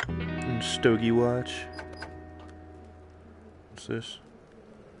 And Stogie watch. What's this?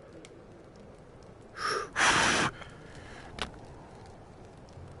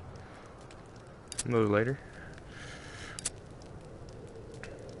 Another lighter.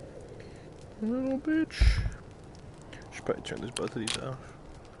 Little bitch. Should probably turn both of these off.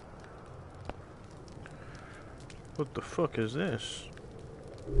 What the fuck is this?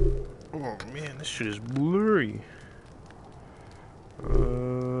 Oh man, this shit is blurry.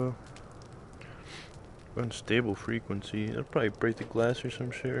 Unstable frequency. That'll probably break the glass or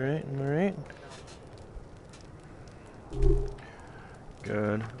some shit, right? Am I right?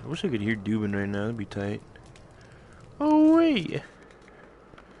 God, I wish I could hear Dubin right now. That'd be tight. Oh wait.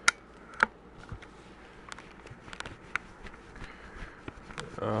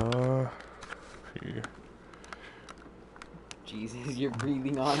 Here. Jesus, you're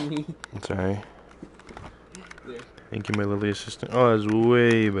breathing on me. I'm sorry. Thank you, my lovely assistant. Oh, that's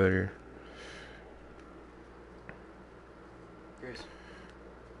way better. Chris.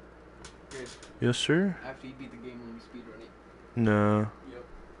 Yes, sir? After you beat the game, let me speedrun it. No. Yep.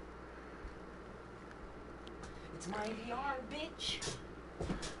 It's my VR, bitch.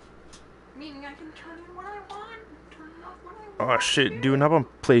 Meaning I can turn it when I want, turn it off when I want. Oh shit, dude, how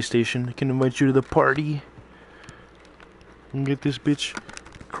about PlayStation? I can invite you to the party. And get this bitch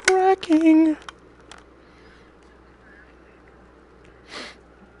cracking.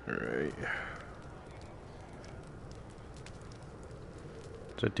 Alright.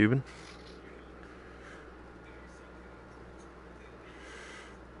 Is that Dubin?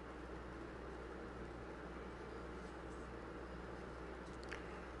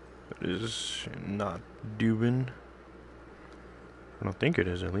 That is not Dubin. I don't think it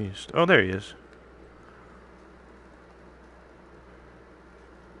is, at least. Oh, there he is.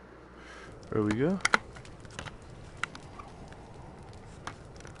 There we go.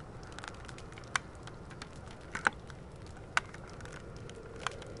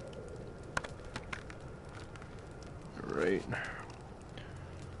 Right.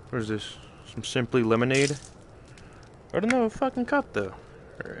 Where's this? Some Simply Lemonade? I don't know a fucking cup though.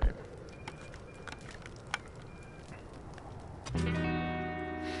 Alright.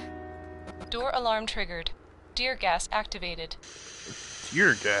 Door alarm triggered. Tear gas activated.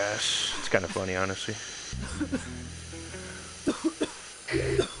 Tear gas. It's kind of funny, honestly.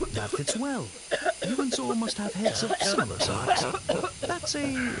 That fits well. You and Zor must have heads of similar size. That's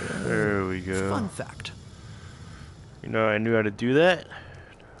a There we go. fun fact. You know, I knew how to do that.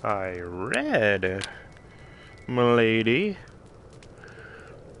 I read, m'lady.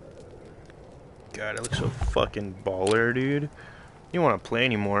 God, it looks so fucking baller, dude. You don't want to play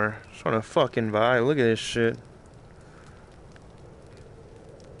anymore. Just want to fucking vibe. Look at this shit.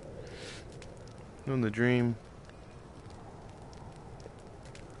 Living the dream.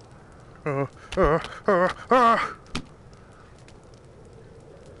 The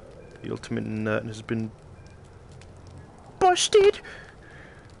ultimate nut has been busted.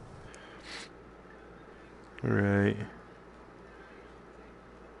 Right.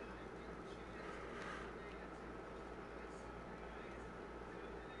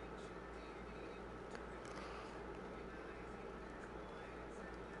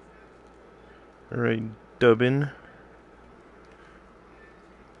 Alright, Dubbin.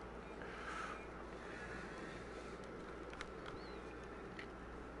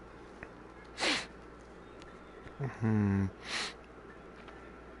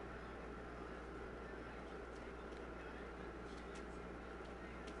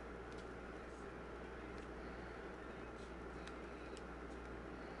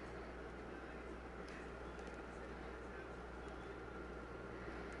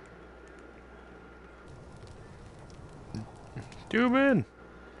 Dubin!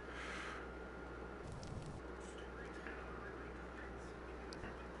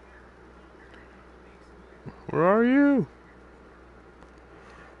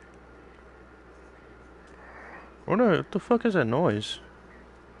 What the fuck is that noise?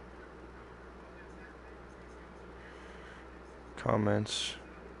 Comments.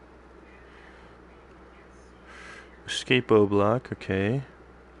 Escapo block, okay.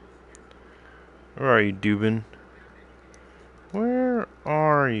 Where are you, Dubin? Where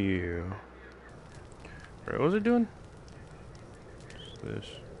are you? Right, what was it doing? What's this?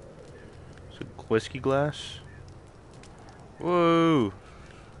 It's a whiskey glass. Whoa!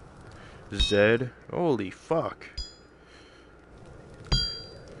 Zed. Holy fuck.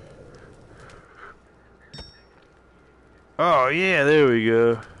 Oh yeah, there we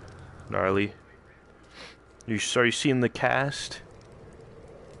go. Gnarly. Are you seeing the cast?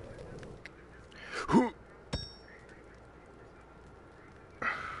 I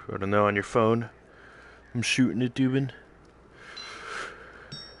don't know, on your phone. I'm shooting it, Dubin.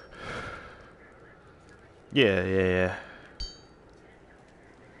 Yeah.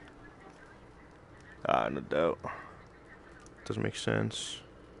 Ah, no doubt. Doesn't make sense.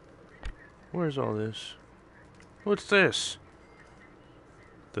 Where's all this? What's this?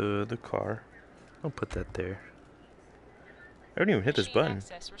 The car. I'll put that there. I haven't even hit this button.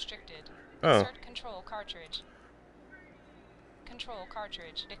 Access restricted. Oh. Insert control cartridge. Control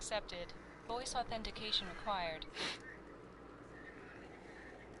cartridge accepted. Voice authentication required.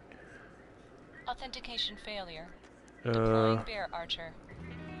 Authentication failure. Deploying bear archer.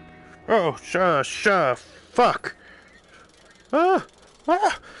 Oh, fuck.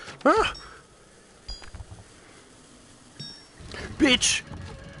 Bitch!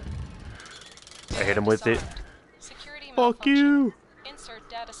 I hit him with it. Security Fuck you! Insert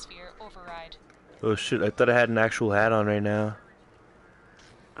data sphere override. Oh shit, I thought I had an actual hat on right now.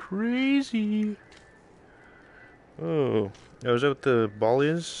 Crazy. Oh. Is that what the ball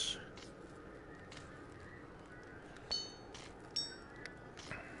is?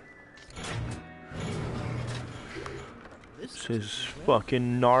 This is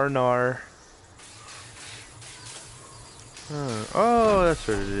fucking nar. Oh, that's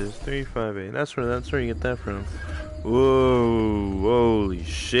what it is. 358. That's where you get that from. Whoa, holy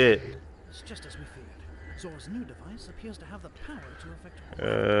shit. It's just as we feared. Zor's new device appears to have the power to affect.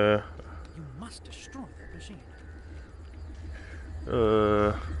 You must destroy that machine.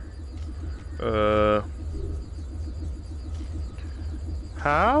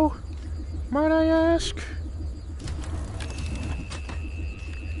 How? Might I ask?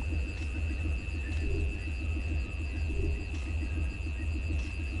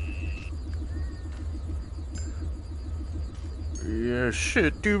 Yeah,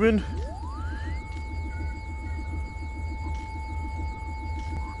 shit, Dubin.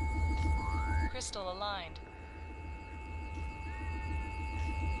 Crystal aligned.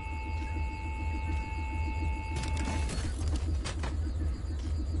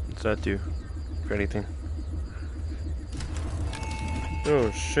 What's that do? For anything?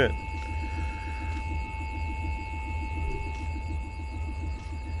 Oh shit.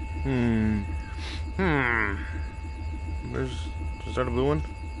 Is that a blue one?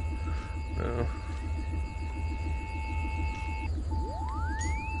 No.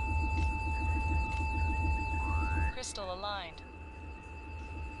 Crystal aligned.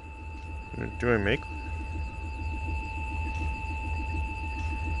 Do I make?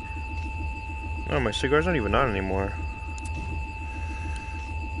 Oh, my cigar's not even on anymore.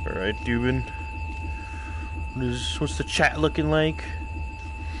 Alright, Dubin. What's the chat looking like?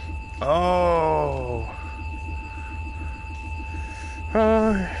 Oh!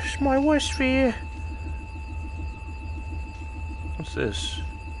 It's my worst fear. What's this?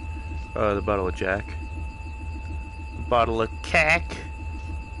 The bottle of Jack. The bottle of cack.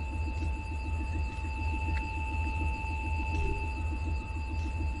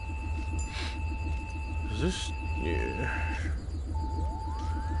 Is this? Yeah.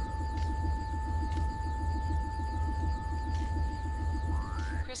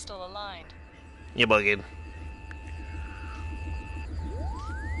 Crystal aligned. You bugging.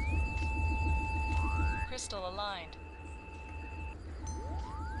 Crystal aligned.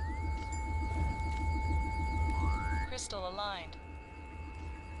 Crystal aligned.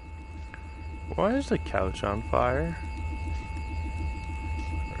 Why is the couch on fire?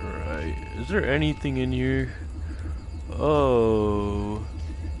 Alright. Is there anything in here? Oh.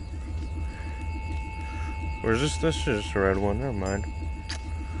 Or is this? This is just a red one. Never mind.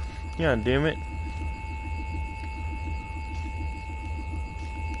 Yeah, damn it.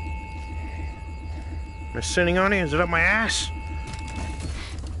 Am I sitting on it? Is it up my ass?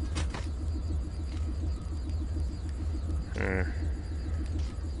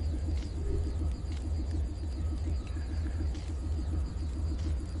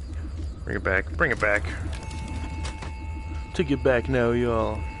 Bring it back. Bring it back. to get back now,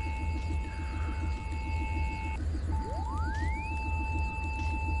 y'all.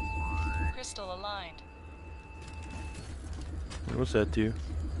 Crystal aligned. What's that do?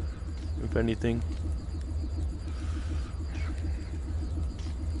 If anything.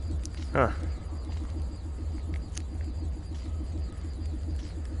 Huh.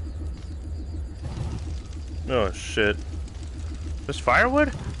 Oh shit. This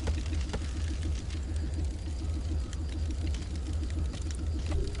firewood?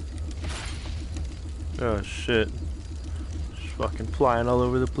 Oh shit. Just fucking flying all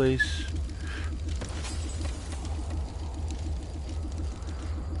over the place.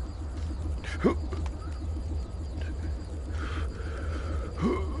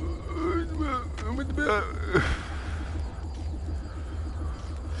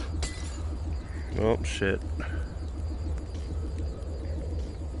 Oh shit.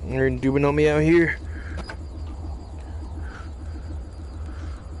 You're duping on me out here.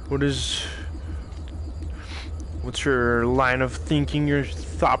 What's your line of thinking, your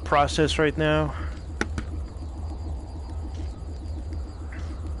thought process right now?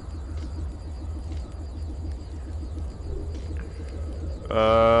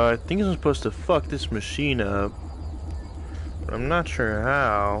 I think I'm supposed to fuck this machine up, but I'm not sure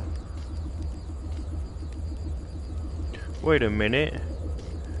how. Wait a minute.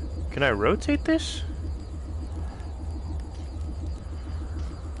 Can I rotate this?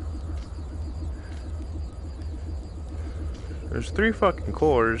 There's 3 fucking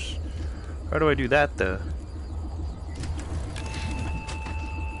cores. How do I do that though?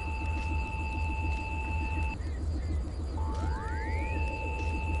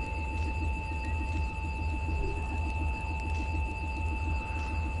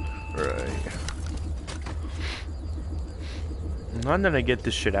 Right. How did I get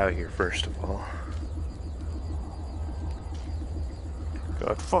this shit out here first of all?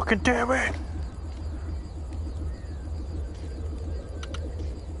 God fucking damn it!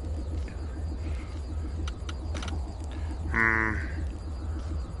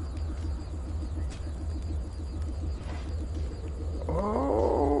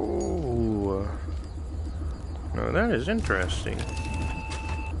 Oh, no, that is interesting.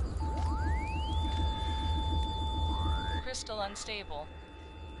 Crystal unstable.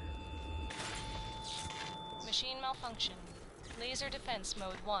 Machine malfunction. Laser defense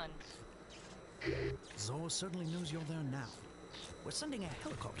mode 1. Zor certainly knows you're there now. We're sending a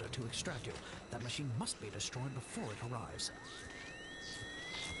helicopter to extract you. That machine must be destroyed before it arrives.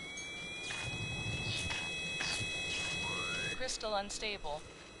 Crystal unstable.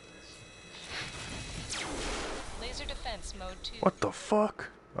 Laser defense mode 2. What the fuck?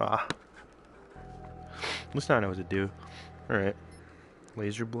 Ah. At least now I know what to do. Alright.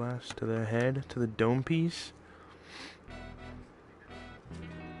 Laser blast to the head, to the dome piece.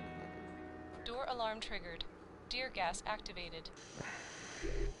 Door alarm triggered. Deer gas activated.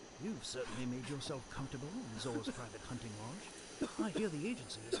 You've certainly made yourself comfortable in Zor's private hunting lodge. I hear the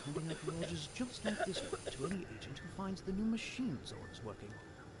agency is hunting out lodges just like this one to any agent who finds the new machine Zor is working on.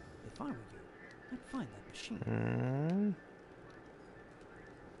 If I were you, I'd find that machine.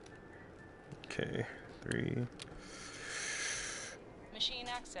 Okay, 3. Machine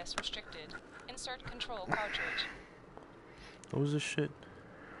access restricted. Insert control cartridge. What was this shit?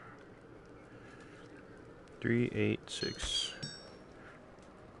 386.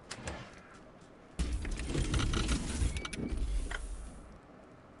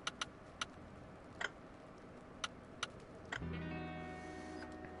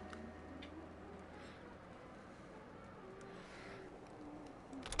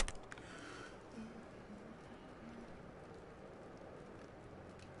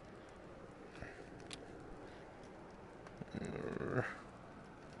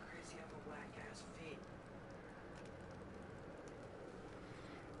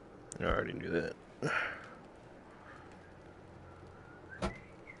 I already knew that.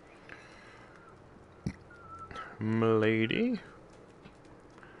 M'lady.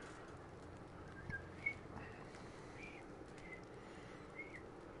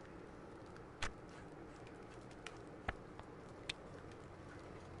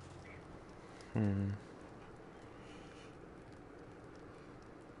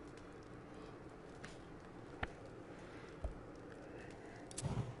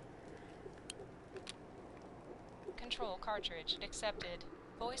 Control cartridge accepted.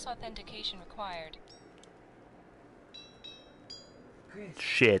 Voice authentication required.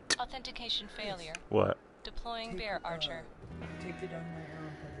 Shit. Authentication failure. What? Deploying bear archer. Take the dynamite arrow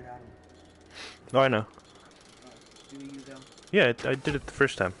and punch it at him. Oh, I know. Do you though? Yeah, I did it the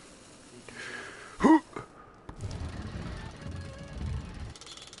first time.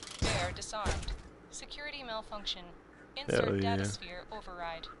 disarmed. Security malfunction. Insert Hell yeah. data sphere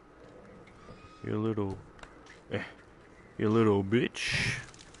override. You little bitch.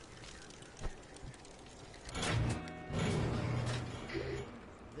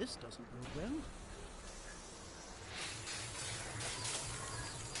 This doesn't go well.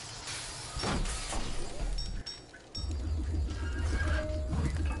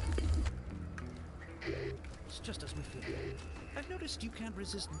 It's just as we figured. I've noticed you can't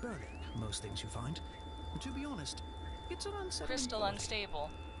resist burning most things you find. To be honest, it's an unsettling Crystal quality. unstable.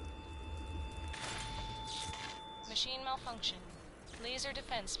 Machine malfunction. Laser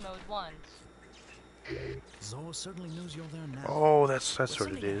defense mode 1. Zor certainly knows you're there now. Oh, that's We're what it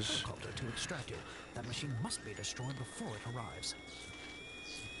sending a is. helicopter to extract you. That machine must be destroyed before it arrives.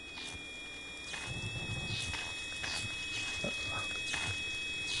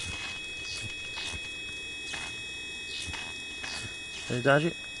 Can I dodge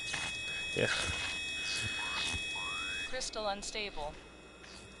it? Yeah. Crystal unstable.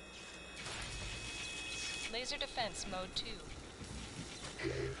 Laser defense mode 2.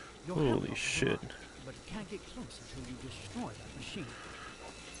 Your Holy helicopter shit. arrived, but it can't get close until you destroy that machine.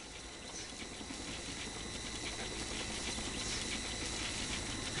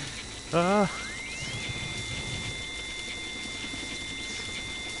 Ah.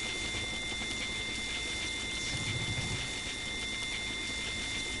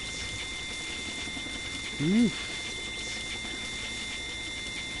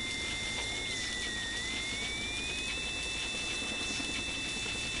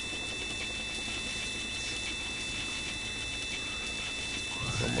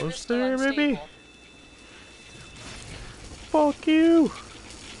 Almost Crystal there, baby. unstable. Fuck you.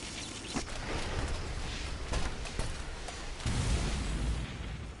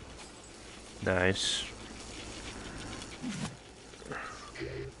 Nice.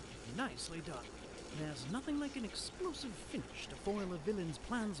 Nicely done. There's nothing like an explosive finish to foil a villain's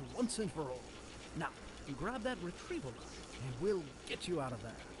plans once and for all. Now, you grab that retrieval line, and we'll get you out of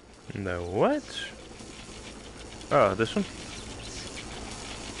there. The what? Oh, this one?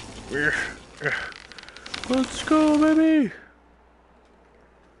 Let's go, baby!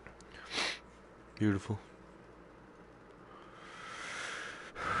 Beautiful.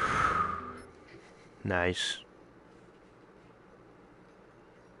 Nice.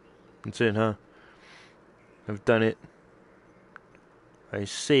 That's it, huh? I've done it. I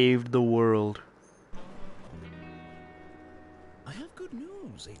saved the world. I have good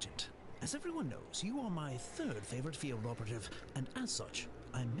news, Agent. As everyone knows, you are my third favorite field operative, and as such,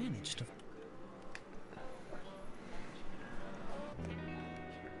 I managed to...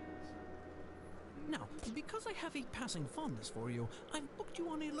 Now, because I have a passing fondness for you, I've booked you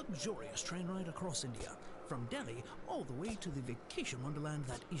on a luxurious train ride across India, from Delhi all the way to the vacation wonderland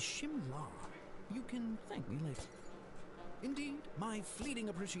that is Shimla. You can thank me later. Indeed, my fleeting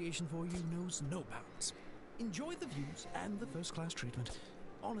appreciation for you knows no bounds. Enjoy the views and the first-class treatment.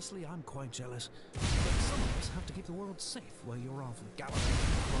 Honestly, I'm quite jealous. But some of us have to keep the world safe while you're off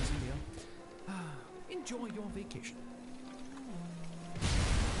gallivanting across India. Enjoy your vacation.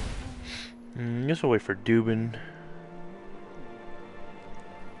 Guess I'll wait for Dubin.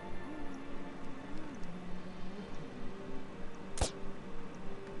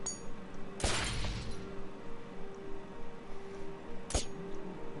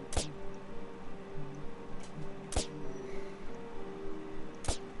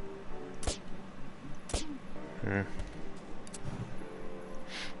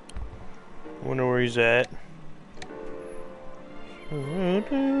 Wonder where he's at.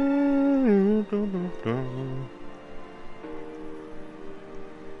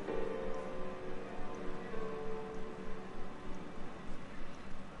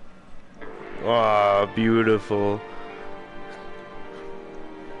 Ah, beautiful.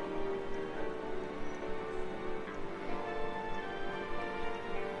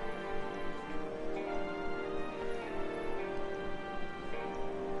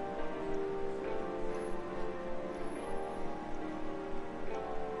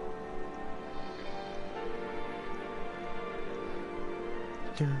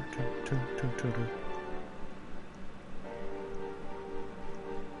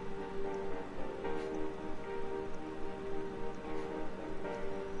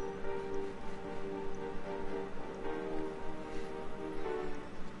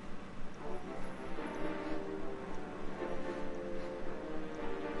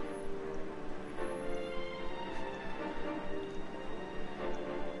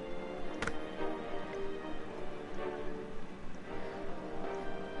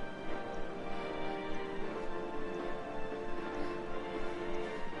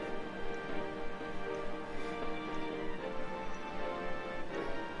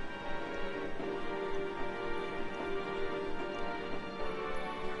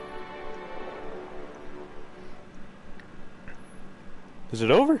 Is it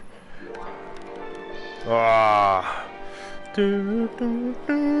over? Ah.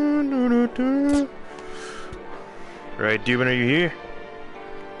 Alright, Dubin, are you here?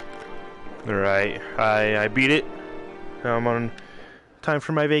 Alright, I beat it. Now I'm on time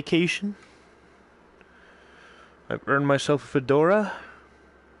for my vacation. I've earned myself a fedora.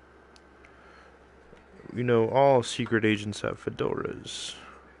 You know, all secret agents have fedoras.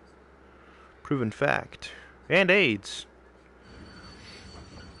 Proven fact. And AIDS.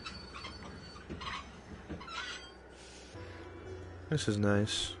 This is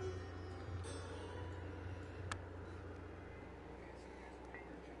nice.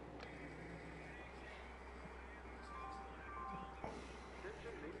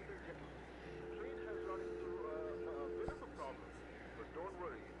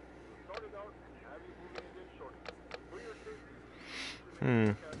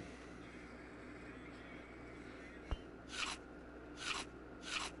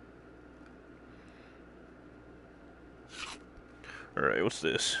 Alright, what's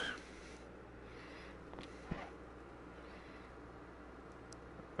this?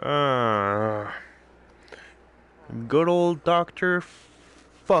 Good old Dr.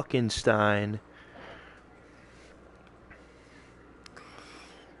 Fuckenstein.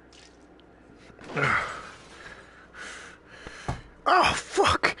 Oh,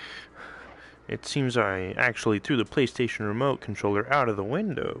 fuck! It seems I actually threw the PlayStation remote controller out of the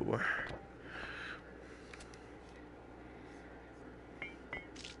window.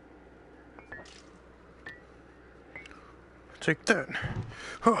 Take that.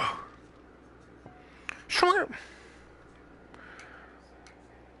 Oh. Shwam.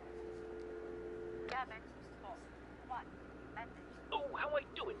 Oh, how I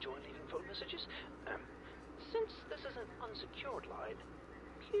do enjoy leaving phone messages. Since this is an unsecured line,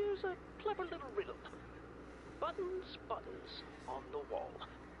 here's a clever little riddle. Buttons, buttons on the wall.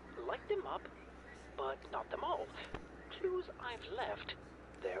 Light them up, but not them all. Clues I've left,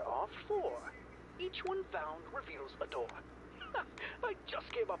 there are 4. Each one found reveals a door. I just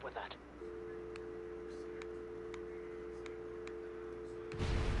came up with that.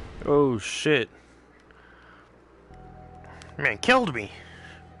 Oh shit. Man, killed me.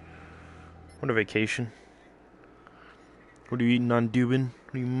 What a vacation. What are you eating on, Dubin?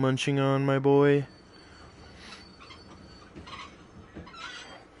 What are you munching on, my boy?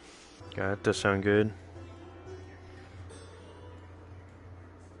 God, that does sound good.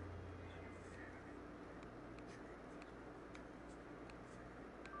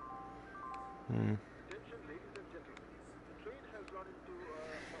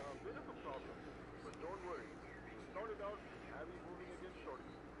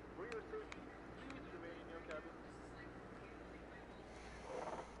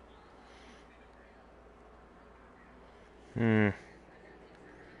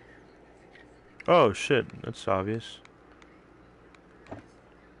 Oh shit, that's obvious.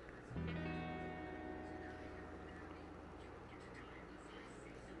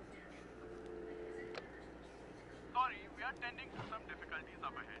 Sorry, we are tending to some difficulties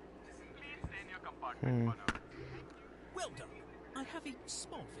up ahead. Please stay in your compartment for now. Well done. I have a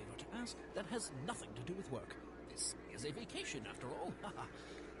small favor to ask that has nothing to do with work. This is a vacation, after all.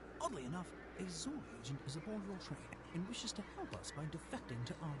 Oddly enough, a Zor agent is aboard your train and wishes to help us by defecting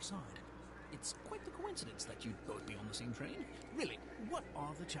to our side. It's quite the coincidence that you'd both be on the same train. Really, what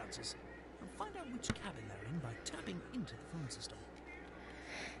are the chances? Find out which cabin they're in by tapping into the phone system.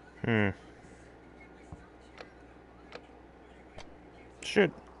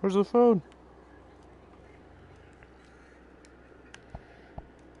 Shit, where's the phone?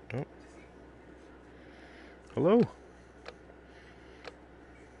 Oh. Hello?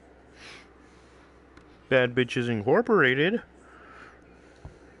 Bad Bitches Incorporated.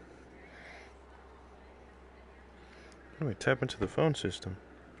 How do I tap into the phone system?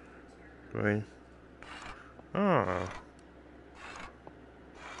 Do I... Ah.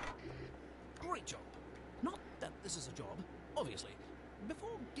 Great job. Not that this is a job, obviously.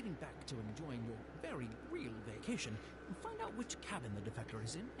 Before getting back to enjoying your very real vacation, find out which cabin the defector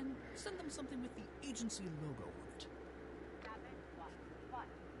is in and send them something with the agency logo on it.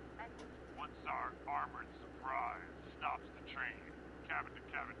 Once our armored surprise stops the train,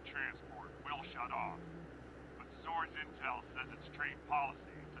 cabin-to-cabin transport will shut off. But Zor's intel says it's train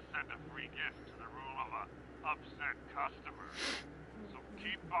policy to send a free gift to the room of a upset customer. So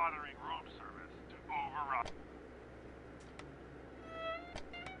keep bothering room service to override.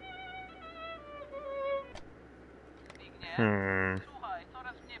 Słuchaj,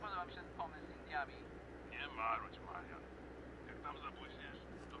 coraz mniej podoba mi się pomysł z Indiami. Nie marudź, Marian. Jak tam zabłyśniesz,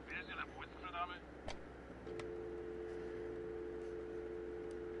 to wiesz, ile płyt sprzedamy?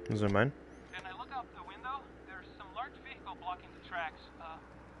 Is it mine? When I look out the window, there's some large vehicle blocking the tracks.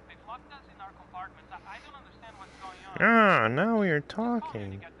 They've locked us in our compartments. I don't understand what's going on. Ah, now we are Just call me when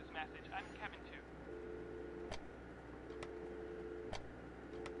talking. you get this message. I'm cabin 2.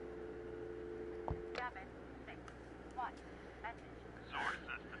 Cabin 6. 1. Message. Zor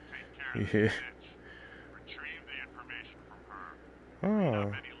says to take care of Yeah. the bitch. Retrieve the information from her. Oh.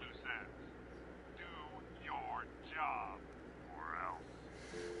 Not many loose ends. Do your job, or else.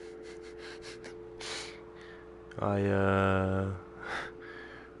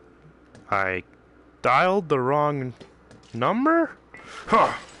 I dialed the wrong number?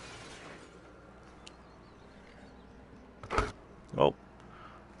 Huh. Oh.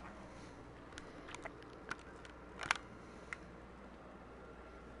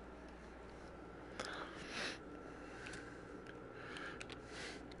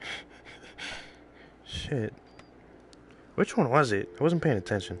 Shit. Which one was it? I wasn't paying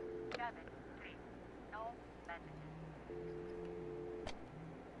attention. Cabin 3. No messages.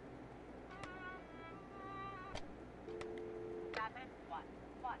 Cabin 1.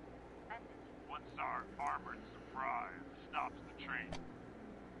 1. Message. One Tsar armored surprise stops the train.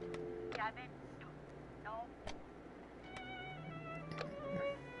 Cabin 2. No.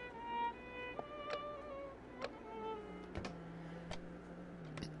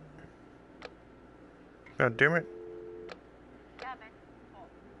 God damn it. Cabin 4.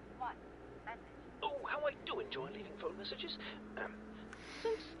 1. Message. Oh, how I do enjoy leaving phone messages.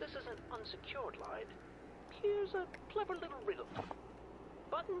 Since this is an unsecured line, here's a clever little riddle.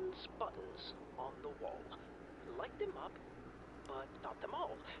 Buttons, buttons on the wall. Light them up, but not them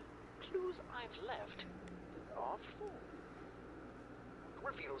all. Clues I've left are full.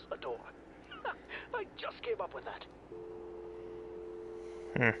 Reveals a door. I just came up with that.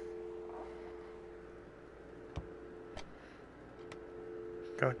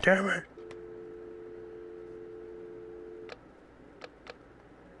 God damn it.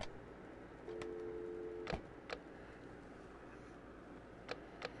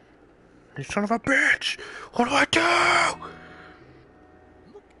 You son of a bitch! What do I do?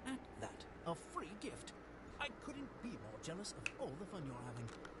 Look at that. A free gift. I couldn't be more jealous of all the fun you're having.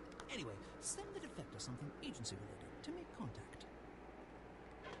 Anyway, send the defector something agency related to make contact.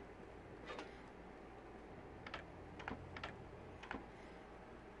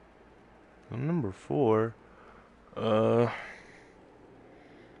 Number 4. Oh.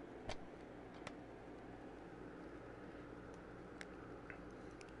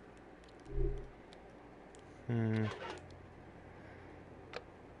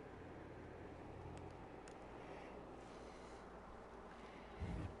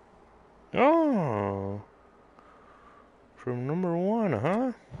 From number 1,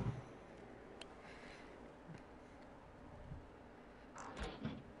 huh?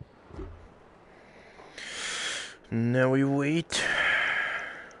 Now we wait.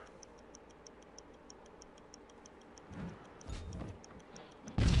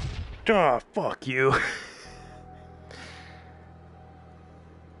 Ah, fuck you.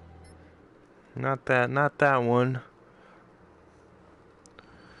 Not that one.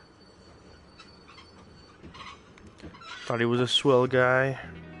 Thought he was a swell guy.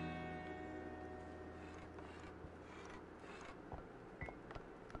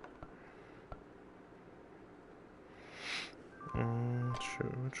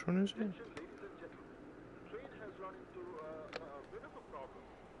 Sure, which one is it? Ladies and gentlemen, the train has run into a bit of a problem,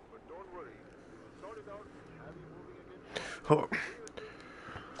 but don't worry, we'll sort it out and have you moving again.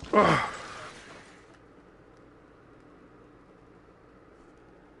 Oh.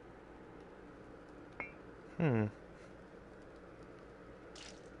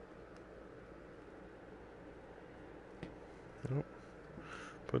 Nope.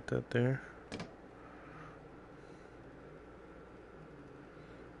 Put that there.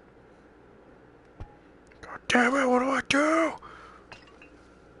 God damn it, what do I do?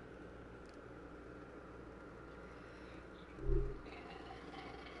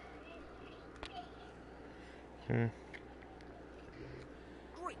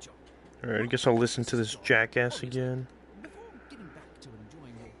 Great job. Alright, I guess I'll listen to this Jackass again. Before getting back to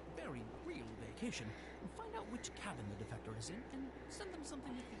enjoying your very real vacation, find out which cabin the defector is in and send them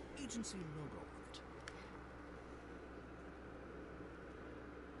something with the agency logo on it.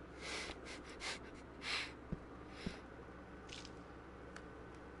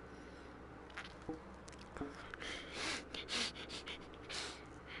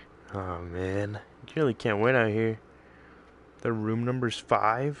 Oh man, you really can't wait out here. The room number's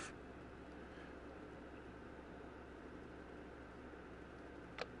 5.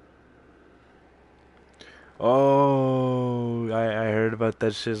 Oh, I heard about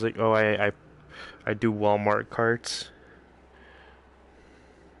that shit. Like, oh, I do Walmart carts.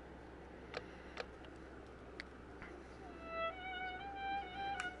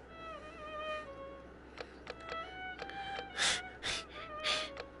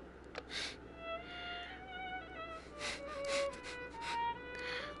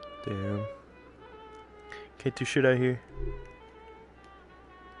 Damn. Can't do shit out here.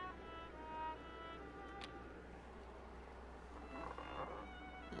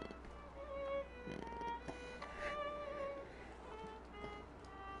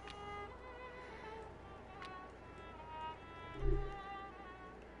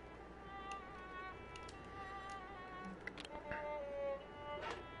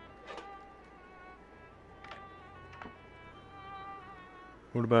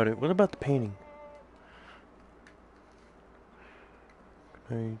 What about it? What about the painting?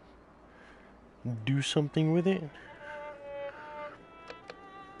 Can I do something with it?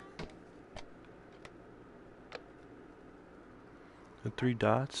 The 3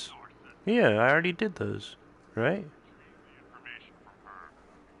 dots? Yeah, I already did those, right?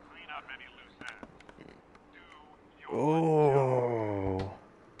 Oh.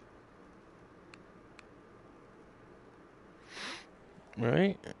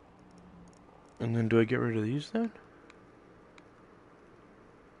 Right? And then do I get rid of these then?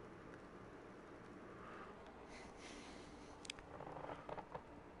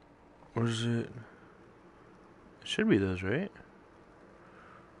 Or is it? It should be those, right?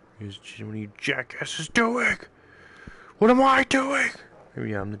 What are you jackasses doing? What am I doing?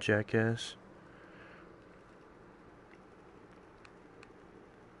 Maybe I'm the jackass.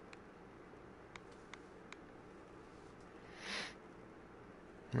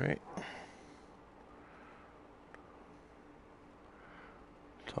 Right.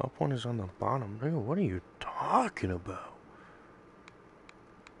 Top one is on the bottom. Nigga, what are you talking about?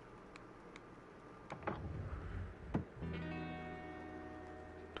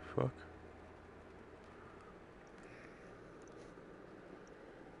 The fuck?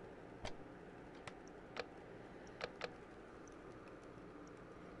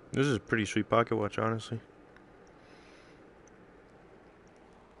 This is a pretty sweet pocket watch, honestly.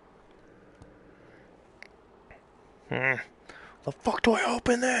 The fuck do I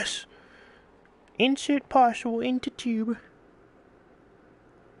open this? Insert parcel into tube.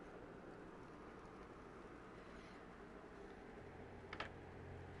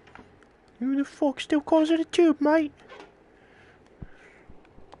 Who the fuck still calls it a tube, mate?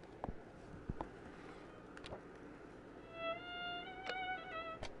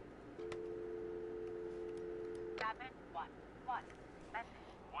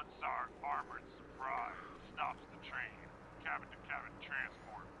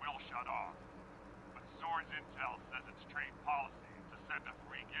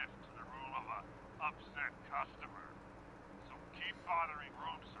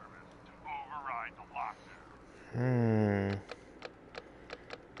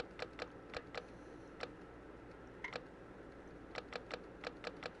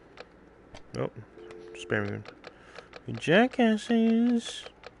 Oh, spare me. You jackasses.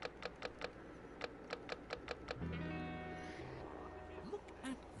 Look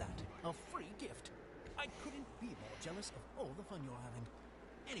at that. A free gift. I couldn't be more jealous of all the fun you're having.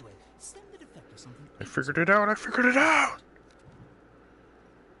 Anyway, send the defector something. I figured it out. I figured it out.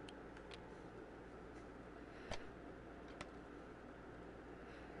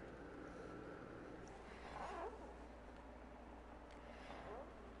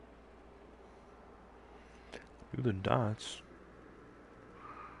 Do the dots.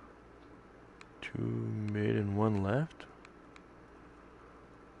 2 mid and 1 left.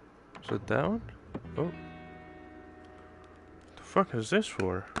 Is it that one? Oh. What the fuck is this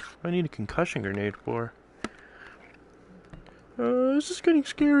for? I need a concussion grenade for. This is getting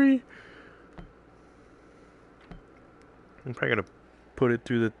scary. I'm probably gonna put it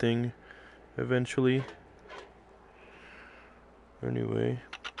through the thing eventually. Anyway.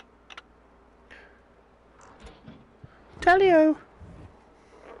 Talio!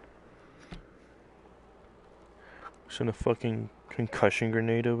 Send a fucking concussion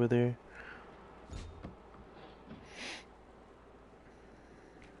grenade over there.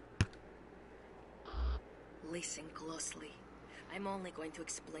 Listen closely. I'm only going to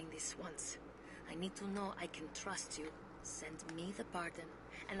explain this once. I need to know I can trust you. Send me the pardon,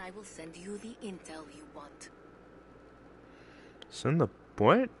 and I will send you the intel you want. Send the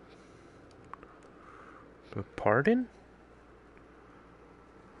what? The pardon?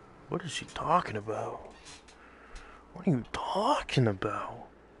 What is she talking about? What are you talking about?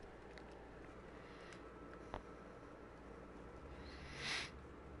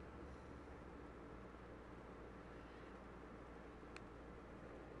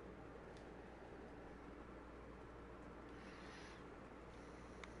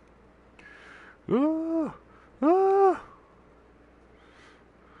 Ah! Ah!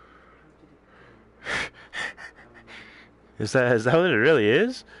 Is that what it really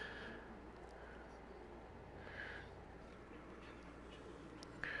is?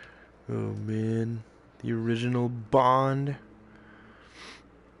 Oh man, the original Bond.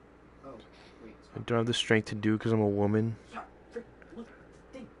 Oh, wait. I don't have the strength to do because I'm a woman. Yeah, frick, look,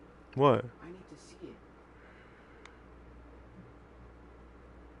 thing. What? I need to see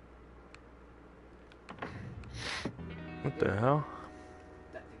it. What the hell?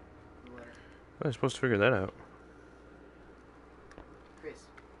 That thing. The letter. I was supposed to figure that out. Chris.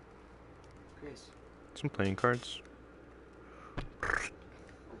 Chris. Some playing cards.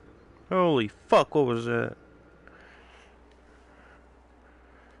 Holy fuck, what was that?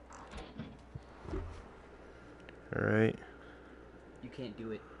 Alright. You can't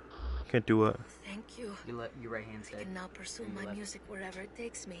do it. Can't do what? Thank you. You let your right hand I stay. can now pursue my music wherever it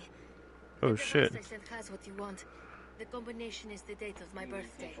takes me. Oh The shit. device I said has what you want. The combination is the date of my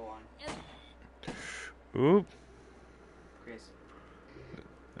birthday. Go on. Oop. Chris.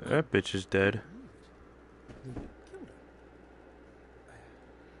 That bitch is dead.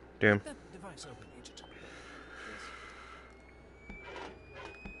 Damn. That device open, Agent.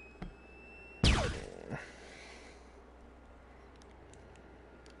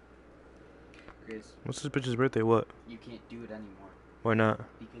 Chris. What's this bitch's birthday? What? You can't do it anymore. Why not?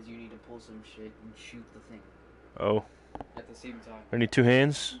 Because you need to pull some shit and shoot the thing. Oh. At the same time. I need two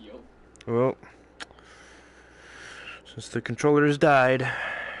hands? Yup. Well. Since the controller has died,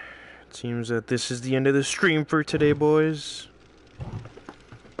 it seems that this is the end of the stream for today, boys.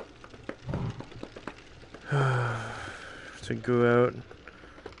 To go out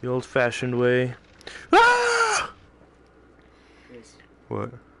the old-fashioned way. Ah! Chris.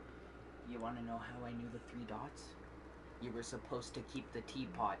 What? You want to know how I knew the 3 dots? You were supposed to keep the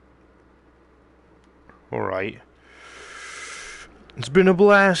teapot. Alright. It's been a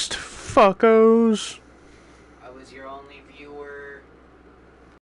blast, fuckos.